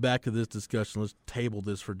 Let's get back to this discussion. Let's table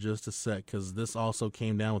this for just a sec, because this also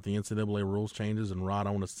came down with the NCAA rules changes. And Rod, I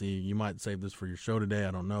want to see, you might save this for your show today,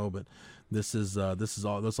 I don't know, but this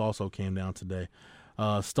also came down today.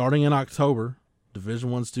 Starting in October,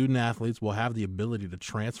 Division I student athletes will have the ability to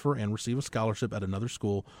transfer and receive a scholarship at another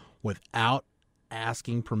school without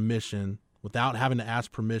having to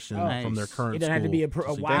ask permission from their current school. It doesn't have to be They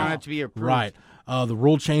don't have to be approved. Right. The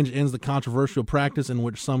rule change ends the controversial practice in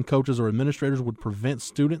which some coaches or administrators would prevent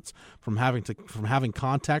students from having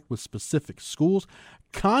contact with specific schools.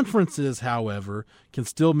 Conferences, however, can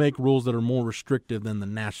still make rules that are more restrictive than the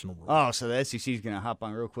national rules. Oh, so the SEC is going to hop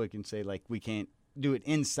on real quick and say, like, we can't do it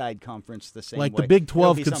inside conference the same way. Like the Big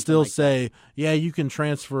 12 could still say, yeah, you can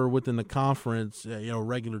transfer within the conference,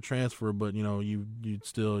 regular transfer, but you'd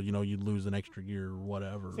still, you'd lose an extra year or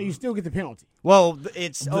whatever. So you still get the penalty. Well,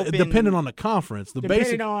 it's open, dependent on the conference.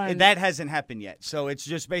 That hasn't happened yet. So it's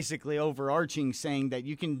just basically overarching, saying that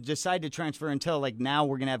you can decide to transfer until now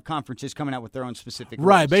we're going to have conferences coming out with their own specific rules.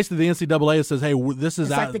 Right. Basically, the NCAA says, hey, this is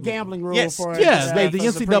it's like the gambling rule. Yes. For the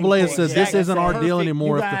NCAA says this isn't our deal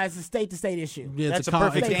anymore. You guys, it's a state-to-state issue. Yeah, it's a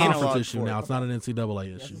conference issue now. It's not an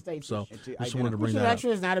NCAA issue. So I just wanted to bring that up.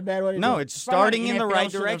 Actually, it's not a bad way to do it. No, it's starting in the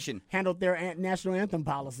right direction. Handled their national anthem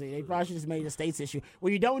policy. They probably should have made it a states issue.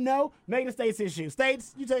 Well, you don't know, make it a states issue.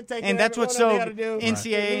 States, you take and that's what's so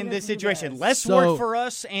NCAA in this situation. Less work for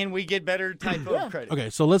us, and we get better type of credit. Okay,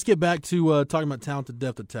 so let's get back to talking about talented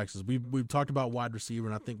depth at Texas. We've talked about wide receiver,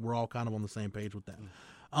 and I think we're all kind of on the same page with that.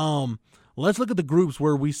 Let's look at the groups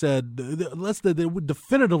where we said they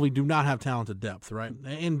definitively do not have talented depth, right?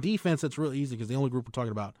 In defense, that's really easy because the only group we're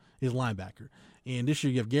talking about is linebacker. And this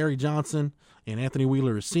year you have Gary Johnson and Anthony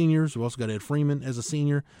Wheeler as seniors. We've also got Ed Freeman as a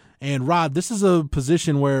senior. And, Rod, this is a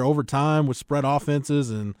position where over time with spread offenses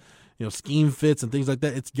and scheme fits and things like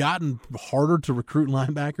that, it's gotten harder to recruit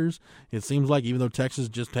linebackers. It seems like, even though Texas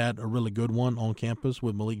just had a really good one on campus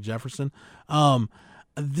with Malik Jefferson.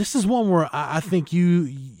 This is one where I think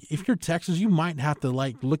if you're Texas, you might have to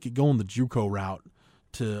look at going the JUCO route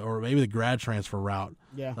or maybe the grad transfer route.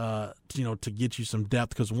 Yeah. To get you some depth,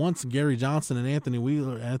 because once Gary Johnson and Anthony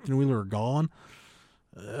Wheeler are gone,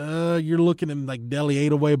 you're looking at like Deli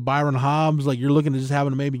Adaway, Byron Hobbs. Like, you're looking at just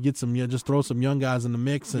having to maybe get some, just throw some young guys in the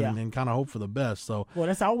mix and kind of hope for the best. So, well,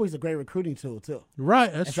 that's always a great recruiting tool too.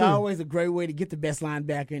 Right, that's true. It's always a great way to get the best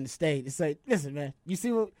linebacker in the state. It's like, listen, man, you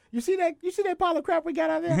see that pile of crap we got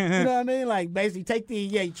out there? You know what I mean? Like, basically take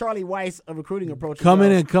the Charlie Weiss recruiting approach. Come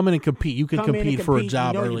in and compete. You can compete for a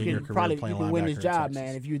job early in your career. You can win this job,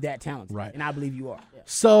 man, if you're that talented. Right, and I believe you are. Yeah.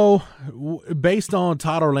 So, based on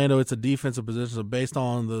Todd Orlando, it's a defensive position. So, based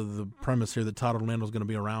on the premise here that Todd Orlando is going to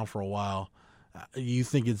be around for a while, You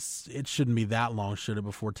think it shouldn't be that long, should it,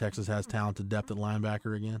 before Texas has talented depth at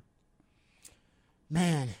linebacker again?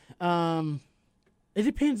 Man, it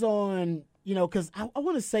depends on, because I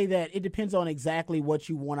want to say that it depends on exactly what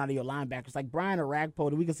you want out of your linebackers. Like Brian Orakpo,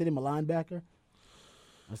 do we consider him a linebacker?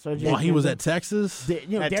 Well, he was at Texas.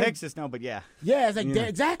 Texas, no, but yeah. Yeah, it's like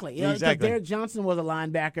exactly. Exactly. Derek Johnson was a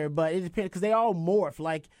linebacker, but it depends because they all morph.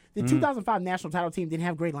 Like the 2005 national title team didn't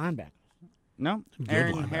have great linebackers. No,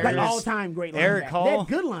 Aaron Aaron Harris. Harris, Like all-time great linebackers. Eric Hall. They had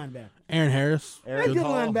good linebackers. Aaron Harris. They had good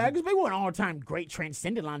linebackers, but they weren't all-time great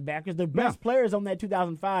transcendent linebackers. The best players on that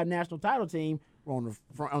 2005 national title team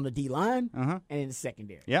were on the D-line and in the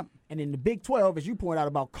secondary. Yep. And in the Big 12, as you point out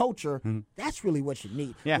about culture, that's really what you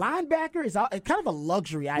need. Yeah. Linebacker is kind of a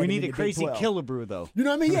luxury item. We need in a the crazy Big 12. killer brew, though. You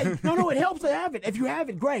know what I mean? Yeah. No, it helps to have it. If you have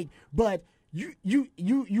it, great. But you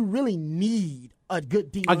really need a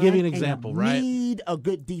good D-line. I'll give you an example, and right? Need a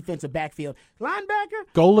good defensive backfield. Linebacker.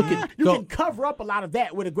 Go look you can cover up a lot of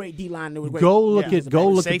that with a great D-line. Go look at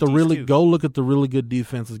Safeties, the really good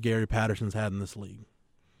defenses Gary Patterson's had in this league.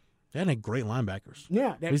 They had great linebackers.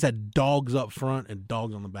 Yeah, He's had dogs up front and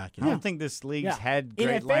dogs on the back end. I don't think this league's had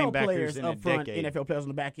great NFL linebackers players in a up front, decade. NFL players on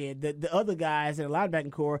the back end. The other guys in the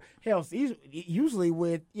linebacking core, hell, usually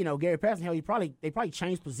with Gary Patterson, hell, they probably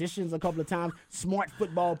changed positions a couple of times. Smart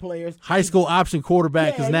football players. High school option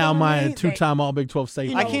quarterback Yeah, is now you know what I my mean? two-time All Big 12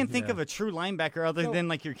 safety. I can't think of a true linebacker other than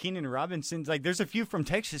like your Keenan Robinsons. Like there's a few from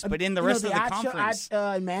Texas, but in the rest of the conference,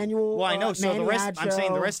 Emmanuel. well, I know. So the rest, I'm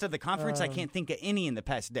saying the Ocho, rest of the conference, I can't think of any in the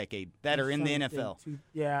past decade that are in the NFL.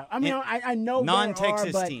 Yeah, I mean, I know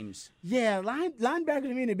Non-Texas there are, but teams. Yeah, linebacker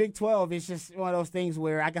to me in the Big 12 is just one of those things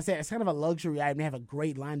where, like I said, it's kind of a luxury item to have a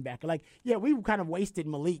great linebacker. Like, yeah, we kind of wasted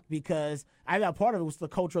Malik because I got part of it was the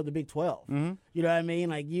culture of the Big 12. You know what I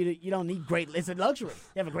mean? Like, you don't need great. It's a luxury.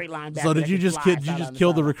 You have a great linebacker. So did you just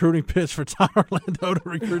kill the recruiting pitch for Ty Orlando to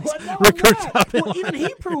recruit? Well, even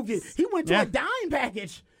he proved it. He went to a dime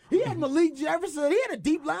package. He had Malik Jefferson. He had a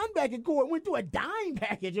deep linebacker core. Went to a dime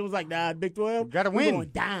package. It was like, nah, Big 12. Gotta we're win. Going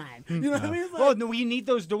dime. You know what I mean? It's like, Well, no, you need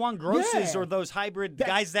those DeJuan Grosses Yeah. or those hybrid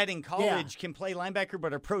guys that in college can play linebacker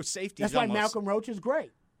but are pro safeties. that's why almost. Malcolm Roach is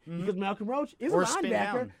great. Because Malcolm Roach is Or a spin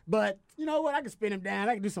linebacker, down. but you know what? I can spin him down.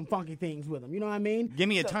 I can do some funky things with him. You know what I mean? Give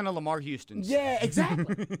me a ton of Lamar Houstons. Yeah,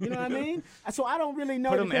 exactly. You know what I mean? So I don't really know.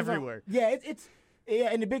 Put 'em because everywhere. Yeah,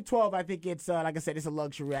 in the Big 12, I think it's like I said, it's a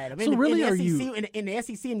luxury item. So really, are you in the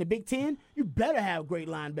SEC and the Big 10? You better have great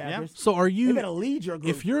linebackers. So are you? You better lead your group.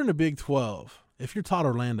 If you're in the Big 12, if you're Todd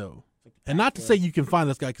Orlando, and not to say you can find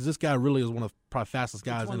this guy because this guy really is one of the probably fastest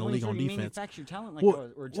guys in the league on defense. Manufacture talent like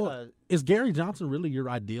Well, is Gary Johnson really your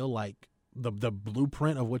ideal, like the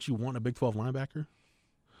blueprint of what you want in a Big 12 linebacker?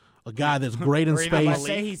 A guy that's great in Or even space,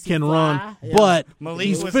 Malik. can Fly, run, yeah. but Malik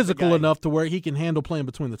he's was the physical guy. enough to where he can handle playing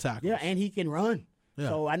between the tackles. Yeah, and he can run. Yeah.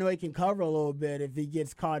 So I know he can cover a little bit if he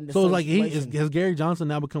gets caught in the So like situation. has Gary Johnson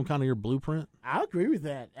now become kind of your blueprint? I agree with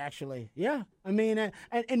that, actually. Yeah. I mean,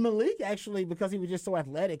 and Malik, actually, because he was just so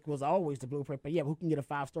athletic, was always the blueprint. But, yeah, who can get a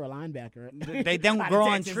 5-star linebacker? They don't Out of grow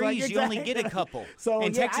on Texas, trees. like, You only exactly. get a couple. So,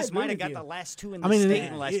 and yeah, I Texas agree might have with got you. the last two in I the mean, state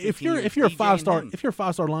in the last 15 if you're years, if you're a DJ and 5-star them. if you're a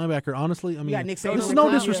 5-star linebacker, honestly, I mean, got Nick this Saban is no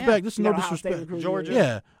recruiting, disrespect. This is You no got Ohio State disrespect. recruiting, Georgia.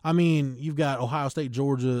 Yeah, I mean, you've got Ohio State,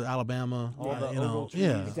 Georgia, Alabama.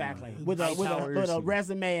 Yeah, Exactly. With Hightowers a and-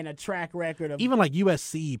 resume and a track record of even like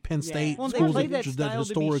USC, Penn State, Well, they schools play that that just style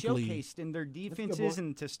to be historically. showcased in their good defenses point.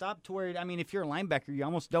 and to stop to where, I mean, if you're a linebacker, you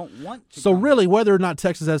almost don't want to. So come. really, whether or not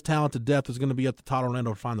Texas has talented depth is going to be up to Todd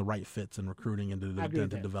Orlando to find the right fits in recruiting and to I agree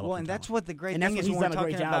with that. develop. Well, and that's what the great And that's thing what is he's when we're done a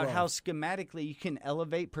great talking job about of. how schematically you can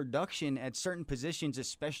elevate production at certain positions,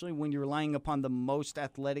 especially when you're relying upon the most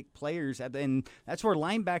athletic players. And that's where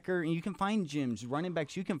linebacker, and you can find gyms, running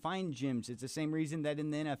backs, you can find gyms. It's the same reason that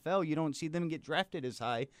in the NFL you don't see them get drafted as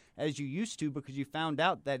high as you used to because you found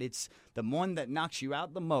out that it's the one that knocks you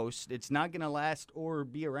out the most. It's not going to last or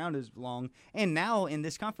be around as long. And now in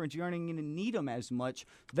this conference, you aren't going to need them as much.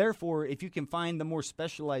 Therefore, if you can find the more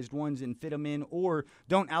specialized ones and fit them in, or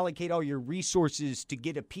don't allocate all your resources to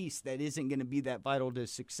get a piece that isn't going to be that vital to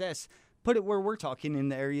success, put it where we're talking in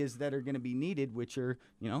the areas that are going to be needed, which are,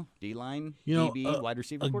 D-line, DB, wide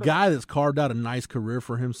receiver, a quarterback. guy that's carved out a nice career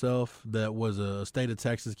for himself that was a state of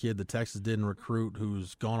Texas kid that Texas didn't recruit,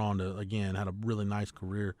 who's gone on to, again, had a really nice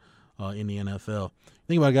career in the NFL.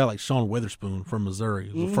 Think about a guy like Sean Witherspoon from Missouri.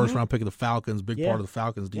 He was a first-round pick of the Falcons, big part of the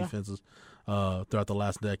Falcons' defenses throughout the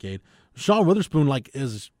last decade. Sean Witherspoon,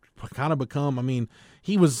 is kind of become, I mean,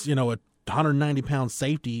 he was, a 190-pound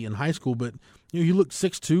safety in high school, but you look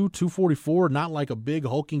 6'2", 244, not like a big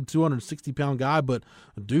hulking 260-pound guy, but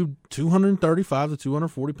a dude 235 to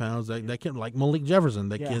 240 pounds that can, like Malik Jefferson,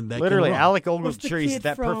 that can literally run. Alec What's the Ogletree is kid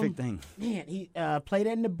that from- perfect thing. Man, he played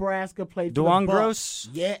at Nebraska. Played for Dwan the Bucks. Gross?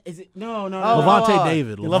 Yeah, is it? No. Levante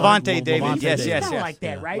David. Levante David. Levante Yes, David. yes, Kind yes. of like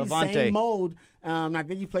that, Yeah. right? Levante. Same mold. I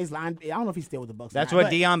think he plays line. I don't know if he's still with the Bucks. That's now, what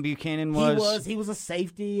but Deion Buchanan was. He was a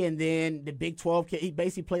safety, and then the Big 12 kid. He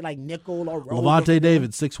basically played like nickel or roll. Levante David,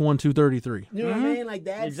 6'1", 233. You know what I mean? Like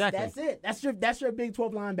that's Exactly. That's it. That's your Big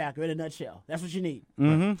 12 linebacker in a nutshell. That's what you need.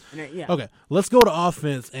 Yeah. Okay, let's go to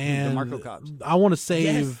offense, and DeMarco Cobbs. I want to save.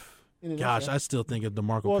 Yes. In a Gosh, nutshell. I still think of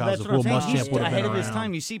DeMarco Well, Cobbs that's if what I'm Will saying. Muschamp He's would have ahead been of his around.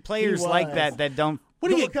 time. You see players He like was. that don't.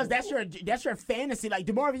 Because that's your fantasy. Like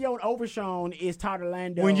DeMarvion Overshown is Todd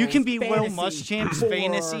Orlando. When you can be Will Muschamp's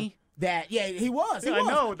fantasy. That he was. I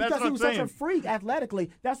know, that's because what he I'm was saying. such a freak athletically.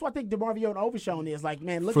 That's what I think DeMarvion Overshown is. Like,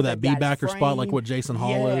 man, look For at that guy's B-backer spot, like frame. what Jason Hall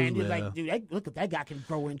yeah, is, and you're yeah. like, dude, look at that guy can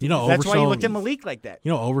grow into. You know, That's why you Overshown- looked at Malik like that.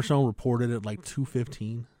 You know, Overshown reported at like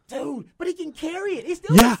 215. dude, but he can carry it. He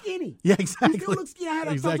still Yeah. looks skinny. Yeah, He exactly. still looks skinny. I had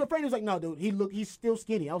a Exactly. social friend who was like, no, dude, he's still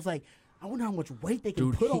skinny. I was like, I wonder how much weight they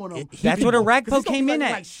can Dude, put he- on him. he That's could- what a 'Cause Ragpo he's gonna came be in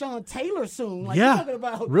like at. Sean Taylor soon. Like, Yeah, you're talking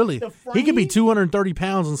about really. the He could be frame. 230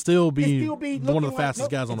 pounds and still It'd be, still be one of the looking like- fastest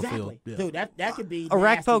nope, guys on the exactly. field. Yeah. Dude, that could be Arakpo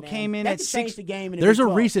nasty, man. came in that at could six- change the game in the There's Big a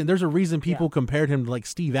 12. reason people Yeah. compared him to like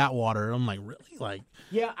Steve Atwater. I'm like, really? Like,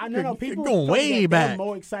 Yeah, I know. You're People going told me way that back. They're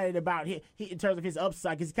more excited about he in terms of his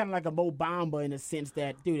upside because he's kind of like a Mo Bamba in the sense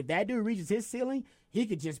that, dude, if that dude reaches his ceiling, he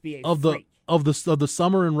could just be a of freak. the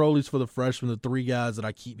summer enrollees for the freshmen, the three guys that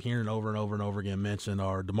I keep hearing over and over and over again mentioned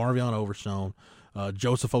are DeMarvion Overshown,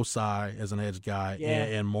 Joseph Osai as an edge guy, Yeah.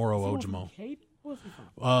 and Moro Someone from Ojimo. Katy? Where's he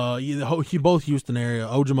from? He both Houston area.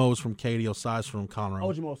 Ojimo is from Katy, Osai's from Conroe.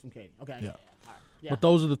 Ojimo's from Katy. Okay. Yeah. All right. Yeah. But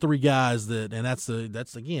those are the three guys that, and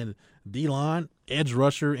that's again D-line, edge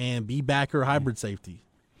rusher, and B-backer hybrid safety.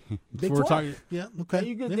 Big So we're 12. talking, yeah, okay.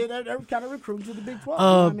 You could they're kind of recruiting to the Big 12. You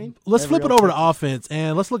know Uh, what I mean? let's Every flip it over to offense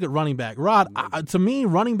and let's look at running back. Rod, to me,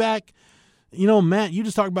 running back, you know, Matt, you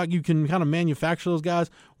just talked about you can kind of manufacture those guys.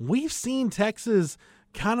 We've seen Texas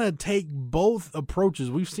kind of take both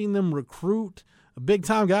approaches. We've seen them recruit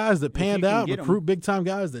big-time guys that panned can out, get 'em. recruit big-time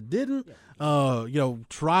guys that didn't.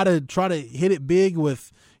 Try to hit it big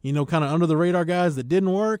with, kind of under-the-radar guys that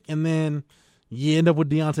didn't work, and then you end up with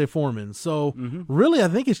Deontay Foreman. So really, I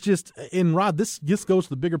think it's just in Rod. This just goes to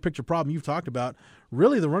the bigger picture problem you've talked about.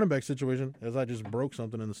 Really, the running back situation. As I just broke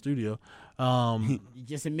something in the studio. You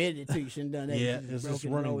just admitted it too. You shouldn't have done that. Yeah, You just it's this broke it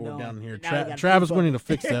and running rolled board on. down here. Now you gotta Travis, keep we up. need to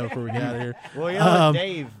fix that before we get out of here. Well, yell at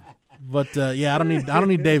Dave. But I don't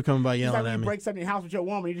need Dave coming by It's yelling like when at you me. break something in the house with your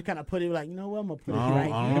woman, you just kind of put it like, you know what, I'm going to put it I right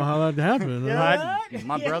don't know how that happened. here.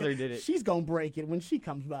 My brother did it. She's going to break it when she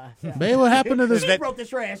comes by. Yeah. Babe, what happened to this? She broke the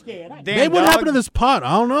trash can. Damn Babe, what dog. happened to this pot?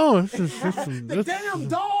 I don't know. It's The damn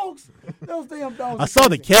dogs. Those damn dogs. I saw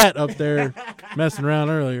the cat up there messing around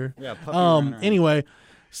earlier. Yeah, puppy running around. Anyway,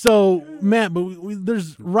 so Matt, but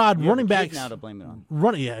there's Rod You have running a kid backs. now to blame it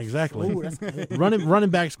on. Yeah, exactly. Ooh, that's good. running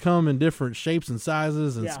backs come in different shapes and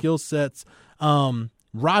sizes and Yeah. skill sets.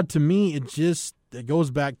 Rod, to me, it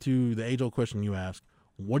goes back to the age-old question you asked.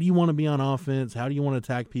 What do you want to be on offense? How do you want to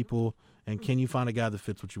attack people? And can you find a guy that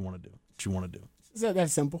fits what you want to do? So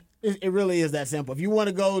that's simple. It really is that simple. If you want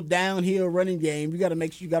to go downhill running game, you got to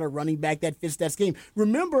make sure you got a running back that fits that scheme.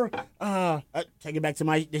 Remember, take it back to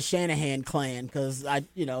the Shanahan clan because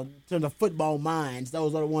to the football minds,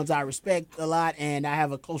 those are the ones I respect a lot and I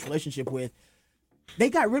have a close relationship with. They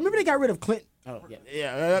got rid of Clinton. Oh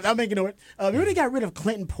yeah, I'm making it. Remember they got rid of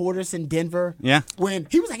Clinton Portis in Denver. Yeah. when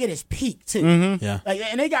he was like at his peak too. Yeah.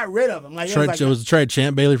 And they got rid of him. Like It was a trade.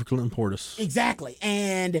 Champ Bailey for Clinton Portis. Exactly.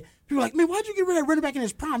 And people were like, man, why'd you get rid of running back in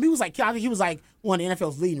his prime? He was like, I think he was like one of the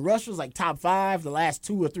NFL's leading rushers, like top 5 the last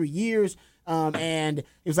 2 or 3 years. And it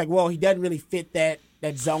was like, well, he doesn't really fit that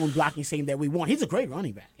zone blocking scheme that we want. He's a great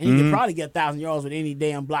running back. And he could probably get 1,000 yards with any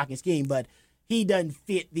damn blocking scheme, but he doesn't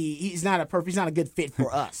fit he's not a good fit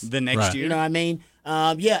for us. The next Right. year. You know what I mean?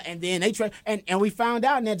 And then they trade, and we found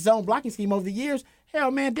out in that zone blocking scheme over the years,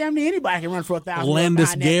 hell, man, damn near anybody can run for 1,000.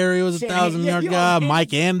 Landis Gary was a 1,000-yard guy.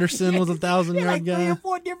 Mike Anderson was a 1,000-yard like 3 guy. or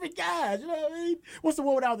 4 different guys. You know what I mean? What's the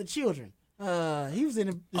one with all the children? He was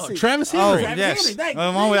in the Travis Oh, Henry. Travis yes. Henry, thank The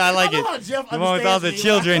you. one with, I like I it. know how Jeff The one with all the understands me.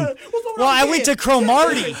 children. What's the one with Well, all I the went to kids?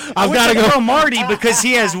 Cromartie. I've I gotta went to go- Cromartie because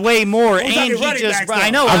he has way more, talking and he running just. backs, I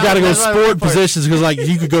though. know. I've got to go that's what I sport went for. positions because,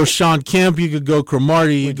 you could go Sean Kemp, you could go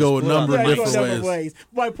Cromartie, you could go a split number up. of Yeah, you go different a number of ways. ways.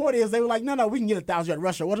 My point is, they were like, no, we can get a 1,000-yard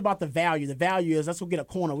rusher. What about the value? The value is let's go get a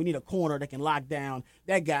corner. We need a corner that can lock down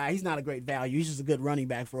that guy. He's not a great value. He's just a good running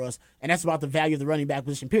back for us, and that's about the value of the running back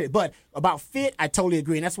position. Period. But about fit, I totally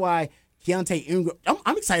agree, and that's why Keontae Ingram.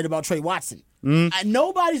 I'm excited about Trey Watson.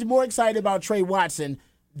 Nobody's more excited about Trey Watson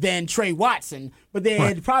than Trey Watson, but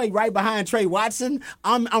then probably right behind Trey Watson,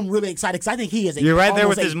 I'm really excited because I think he is You're right there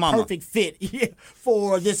with his mama. Perfect fit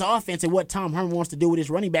for this offense and what Tom Herman wants to do with his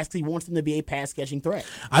running backs. He wants them to be a pass-catching threat.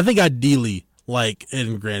 I think ideally,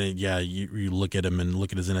 and granted, you look at him and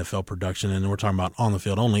look at his NFL production, and we're talking about on the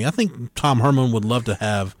field only. I think Tom Herman would love to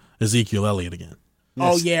have Ezekiel Elliott again.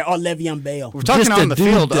 Yes. Oh, yeah, or Le'Veon Bell. We're talking on the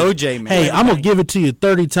field, OJ, man. Hey, I'm going to give it to you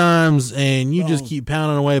 30 times, and you just keep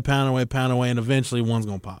pounding away, and eventually one's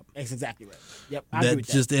going to pop. That's exactly right. Yep, I agree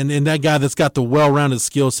with that. And that guy that's got the well-rounded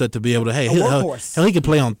skill set to be able to, hell, he can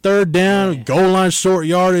play on third down, goal line, short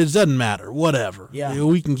yardage, doesn't matter, whatever. Yeah.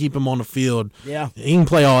 We can keep him on the field. Yeah. He can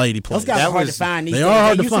play all 80 plays. Those guys are hard to find. They are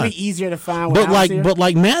hard to find. They used to be easier to find. But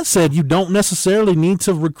like Matt said, you don't necessarily need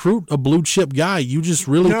to recruit a blue-chip guy. You just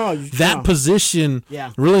really, position,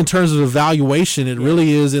 really in terms of evaluation, it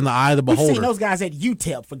really is in the eye of the beholder. We've seen those guys at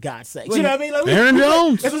UTEP, for God's sake. You know what I mean? Like, Aaron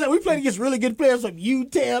Jones. That's what I'm saying. We played against really good players from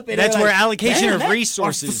UTEP. And that's where allocation of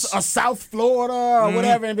resources. Or South Florida or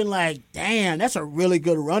whatever, and been like, damn, that's a really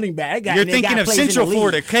good running back. You're thinking of Central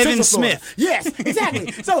Florida, Kevin Smith. Yes,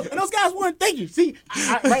 exactly. So, and those guys weren't, thank you. See,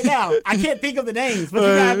 right now, I can't think of the names, but you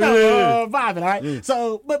guys know, vibing, all right?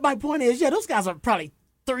 So, but my point is, those guys are probably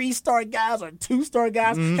 3-star guys or 2-star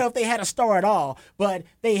guys. Hell, if they had a star at all, but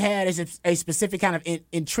they had a specific kind of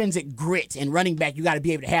intrinsic grit in running back. You got to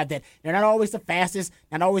be able to have that. They're not always the fastest,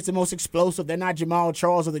 not always the most explosive. They're not Jamal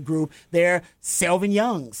Charles of the group. They're Selvin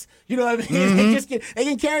Youngs. You know what I mean? They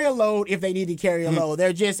can carry a load if they need to carry a load.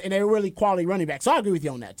 They're really quality running backs. So I agree with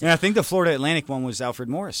you on that too. Yeah, I think the Florida Atlantic one was Alfred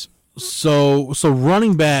Morris. So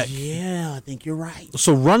running back. Yeah, I think you're right.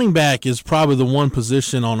 So running back is probably the one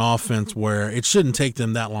position on offense where it shouldn't take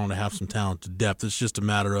them that long to have some talented depth. It's just a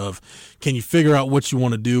matter of, can you figure out what you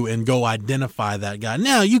want to do and go identify that guy.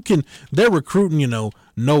 Now they're recruiting,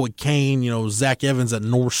 Noah Kane, Zach Evans at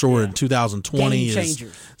North Shore in 2020.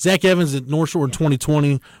 Zach Evans at North Shore in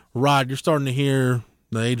 2020. Rod, you're starting to hear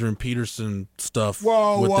the Adrian Peterson stuff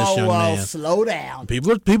with this young man. Slow down.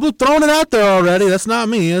 People are throwing it out there already. That's not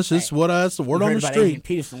me. That's just that's the word on the street. Adrian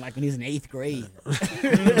Peterson like when he was in 8th grade.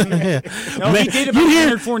 No, he did about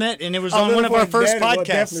Leonard Fournette, and it was on one of our first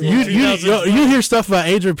podcasts. You hear stuff about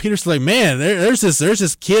Adrian Peterson like, man, there's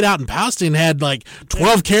this kid out in Palestine had like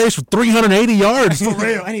 12 carries for 380 yards for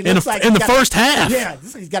real. And in the first half. Yeah,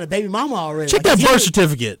 he's got a baby mama already. Check that birth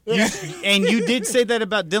certificate. And you did say that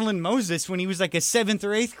about Dylan Moses when he was like a 7th or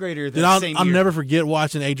 8th grader. I'll never forget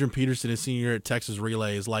watching Adrian Peterson his senior year at Texas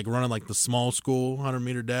Relays, like running like the small school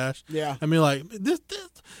 100-meter dash. Yeah. I mean, like this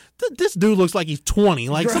dude looks like he's 20.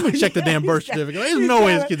 Like somebody check the damn birth certificate. There's no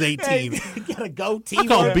way this kid's 18. He got a goatee. I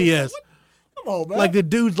call it BS. Come on, man. Like the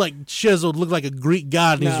dude's like chiseled, looked like a Greek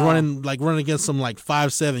god, and he's running against some like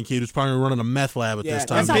 5'7" kid who's probably running a meth lab at this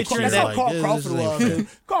time. That's how Carl Crawford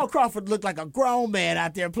was. Carl Crawford looked like a grown man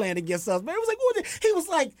out there playing against us. Man, it was like he was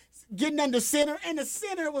like getting under center, and the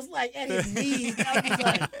center was like at his knees. I was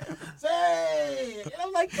like, hey. And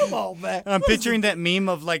I'm like, come on, man. I'm picturing that meme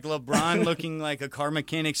of like LeBron looking like a car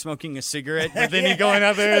mechanic smoking a cigarette, but then he's going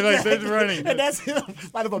out there and like this running. And that's him,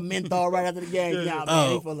 like a menthol right after the game. Yeah,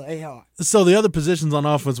 man, he full of hard. So the other positions on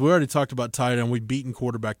offense, we already talked about tight end. We've beaten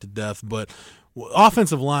quarterback to death, but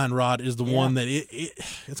offensive line, Rod, is the one that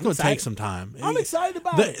it's going to take some time. I'm excited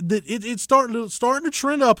about it. It's starting to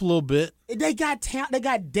trend up a little bit. They got talent. They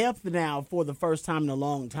got depth now for the first time in a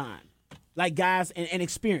long time. Like guys and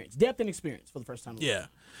experience, depth and experience for the first time. Yeah.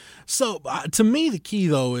 So to me, the key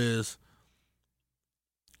though is,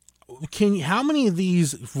 how many of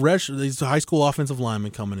these high school offensive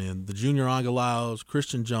linemen coming in, the Junior Angalaos,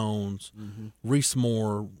 Christian Jones, Reese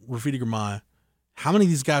Moore, Rafidi Gramai, how many of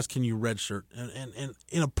these guys can you redshirt? And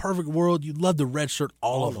in a perfect world, you'd love to redshirt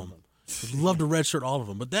all of them. You'd love to redshirt all of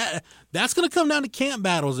them. But that's going to come down to camp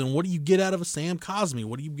battles and what do you get out of a Sam Cosme?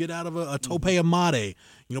 What do you get out of a Tope Amade?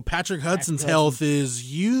 Patrick Hudson's health is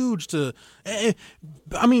huge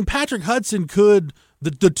Patrick Hudson could –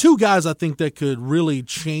 the two guys I think that could really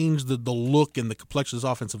change the look and the complexion of this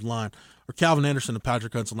offensive line are Calvin Anderson and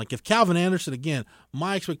Patrick Hudson. Like if Calvin Anderson, again,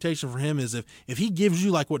 my expectation for him is if he gives you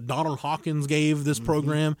like what Donald Hawkins gave this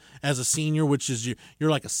program as a senior, which is you're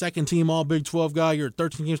like a second-team All-Big 12 guy, you're a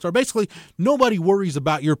 13-team star. Basically, nobody worries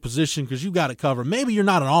about your position because you got it covered. Maybe you're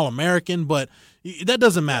not an All-American, but that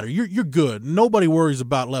doesn't matter. You're good. Nobody worries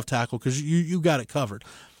about left tackle because you got it covered.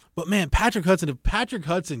 But, man, Patrick Hudson, if Patrick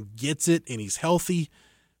Hudson gets it and he's healthy,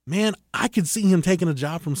 man, I could see him taking a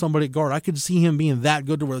job from somebody at guard. I could see him being that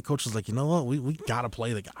good to where the coach is like, you know what, we got to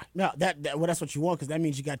play the guy. No, that's what you want because that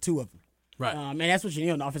means you got two of them. Right. And that's what you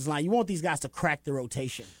need on the offensive line. You want these guys to crack the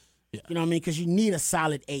rotation. Yeah. You know what I mean? Because you need a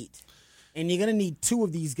solid 8. And you're going to need 2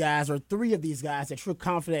 of these guys or 3 of these guys that you're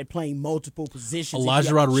confident at playing multiple positions.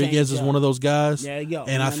 Elijah Rodriguez is one of those guys. There you go.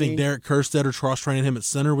 And I think Derek Kerstetter cross-training him at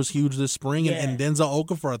center was huge this spring. Yeah. And Denzel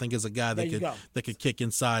Okafor, I think, is a guy that could kick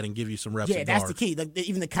inside and give you some reps. Yeah, at that's guard. the key.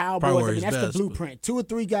 Even the Cowboys, that's the blueprint. 2 or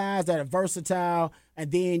 3 guys that are versatile, and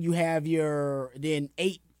then you have your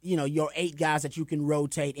 8 guys that you can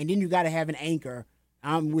rotate, and then you got to have an anchor.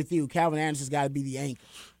 I'm with you. Calvin Anderson's got to be the anchor.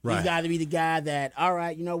 Right. He's got to be the guy that, all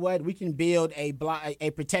right, you know what? We can build a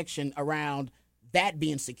protection around that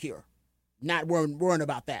being secure, not worrying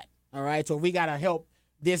about that. All right? So if we got to help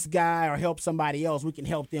this guy or help somebody else, we can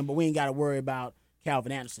help them, but we ain't got to worry about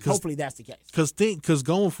Calvin Anderson. Hopefully that's the case. Because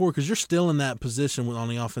going forward, because you're still in that position on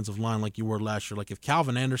the offensive line like you were last year. Like if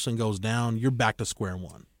Calvin Anderson goes down, you're back to square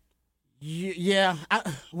one. Yeah,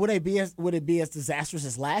 would it be as disastrous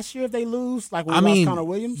as last year if they lose? Like when we lost Connor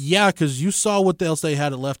Williams? Yeah, because you saw what else they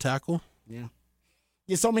had at left tackle. Yeah.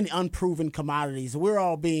 There's so many unproven commodities. We're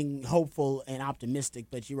all being hopeful and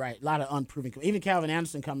optimistic, but you're right. A lot of unproven. Even Calvin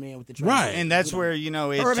Anderson coming in with the trade. Right. And that's where,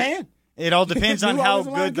 it all depends on New how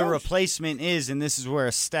offensive line good the coach. replacement is, and this is where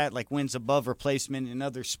a stat like wins above replacement in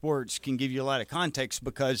other sports can give you a lot of context,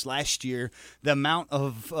 because last year the amount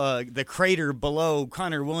of the crater below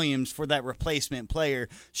Connor Williams for that replacement player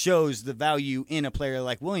shows the value in a player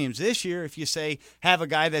like Williams. This year, if you say have a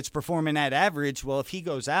guy that's performing at average, well, if he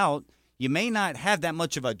goes out, you may not have that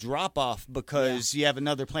much of a drop-off because you have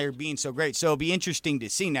another player being so great. So it'll be interesting to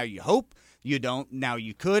see. Now, you hope you don't. Now,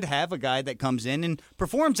 you could have a guy that comes in and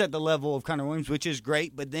performs at the level of Connor Williams, which is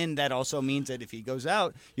great, but then that also means that if he goes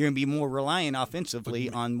out, you're going to be more reliant offensively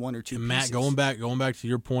on 1 or 2 pieces. Matt, going back to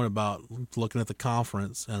your point about looking at the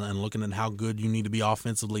conference and looking at how good you need to be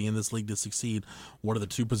offensively in this league to succeed, what are the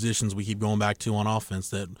 2 positions we keep going back to on offense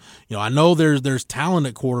that, I know there's talent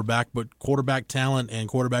at quarterback, but quarterback talent and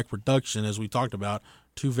quarterback production, as we talked about,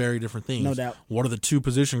 2 very different things. No doubt. What are the 2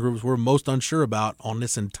 position groups we're most unsure about on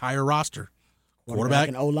this entire roster? Quarterback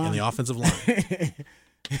and O-line. the offensive line.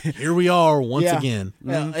 Here we are once again.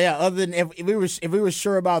 Yeah. Other than if we were as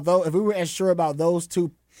sure about those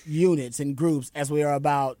 2 units and groups as we are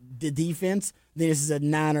about the defense, then this is a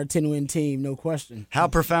 9 or 10 win team, no question. How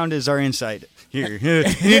profound is our insight here?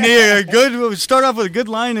 We'll start off with a good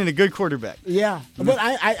line and a good quarterback. Yeah, but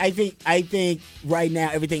I think right now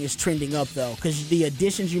everything is trending up though, because the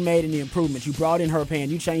additions you made and the improvements, you brought in Herb Hand,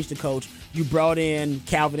 you changed the coach, you brought in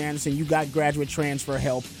Calvin Anderson, you got graduate transfer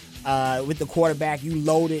help. With the quarterback, you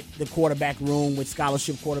loaded the quarterback room with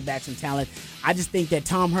scholarship quarterbacks and talent. I just think that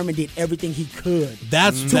Tom Herman did everything he could.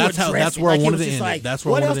 That's where I wanted to end it. That's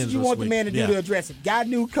where what I else wanted to end did you want the man to do to address it? Got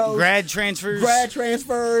new coach, grad transfers,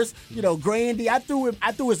 Grandy. I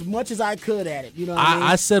threw as much as I could at it. You know what I mean?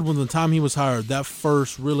 I said when the time he was hired, that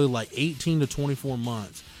first really like 18 to 24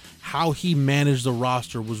 months, how he managed the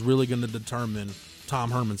roster was really going to determine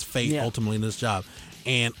Tom Herman's fate ultimately in this job.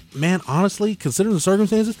 And, man, honestly, considering the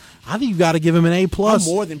circumstances, I think you've got to give him an A+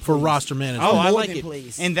 for roster management. Oh, I like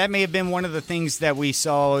it. And that may have been one of the things that we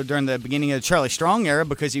saw during the beginning of the Charlie Strong era,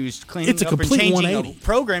 because he was cleaning up and changing a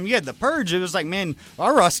program. You had the purge. It was like, man,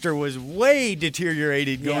 our roster was way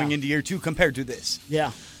deteriorated going into year 2 compared to this. Yeah.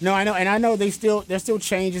 No, I know. And I know there's still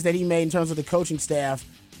changes that he made in terms of the coaching staff,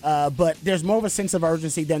 but there's more of a sense of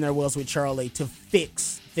urgency than there was with Charlie to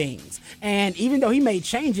fix things. And even though he made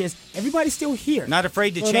changes, everybody's still here. Not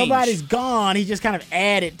afraid to change. Nobody's gone. He just kind of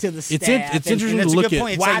added to the staff. It's interesting to look at.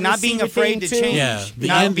 It's like not being afraid to change. Yeah,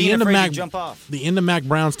 not being afraid to jump off. The end of Mac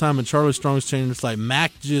Brown's time and Charlie Strong's change, it's like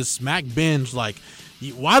Mac binged like,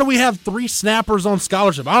 why do we have 3 snappers on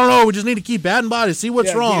scholarship? I don't know. We just need to keep adding bodies, see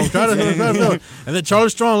what's wrong. Try to. And then Charlie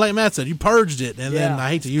Strong, like Matt said, you purged it. And then I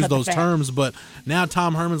hate to use those terms, but now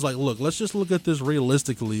Tom Herman's like, look, let's just look at this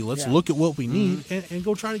realistically. Let's look at what we need and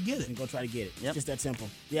go try to get it. Yep. Just that simple.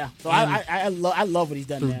 Yeah. So I love what he's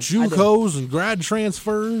done. Through JUCOs and grad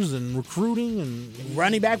transfers and recruiting and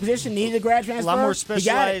running back position needed a grad transfer. A lot more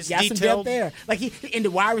specialized, got detailed. some depth there. Like in the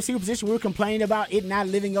wide receiver position, we were complaining about it not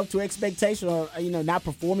living up to expectation, or not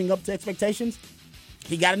performing up to expectations.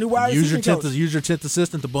 He got a new wide receiver coach. Use your 10th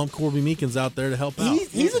assistant to bump Corby Meekins out there to help out.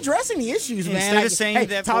 He's addressing the issues, man. Instead of saying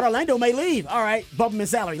that Todd Orlando may leave. All right, bump him in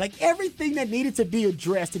salary. Like everything that needed to be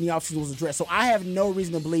addressed in the offseason was addressed. So I have no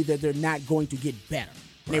reason to believe that they're not going to get better.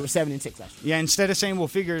 And they were 7-6 last year. Yeah, instead of saying we'll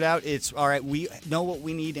figure it out, it's all right, we know what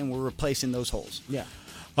we need and we're replacing those holes. Yeah.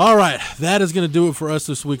 All right, that is going to do it for us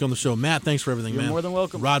this week on the show. Matt, thanks for everything, man. You're more than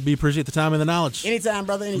welcome. Rod B, appreciate the time and the knowledge. Anytime,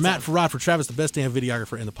 brother, anytime. Matt, for Rod, for Travis, the best damn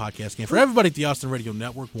videographer in the podcast game. For everybody at the Austin Radio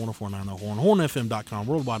Network, 104.9 Horn, hornfm.com,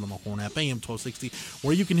 worldwide on the Horn app, AM 1260,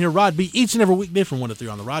 where you can hear Rod B each and every weekday from 1 to 3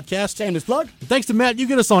 on the Rodcast. Shameless plug. And thanks to Matt, you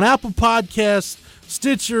get us on Apple Podcasts,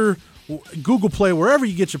 Stitcher, Google Play, wherever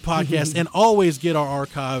you get your podcasts, and always get our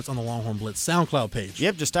archives on the Longhorn Blitz SoundCloud page.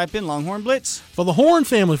 Yep, just type in Longhorn Blitz. For the Horn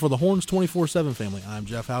family, for the Horns 24/7 family, I'm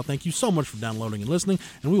Jeff Howe. Thank you so much for downloading and listening,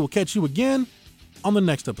 and we will catch you again on the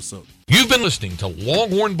next episode. You've been listening to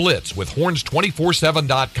Longhorn Blitz with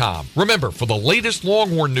Horns247.com. Remember, for the latest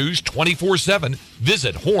Longhorn news 24/7,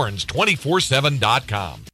 visit Horns247.com.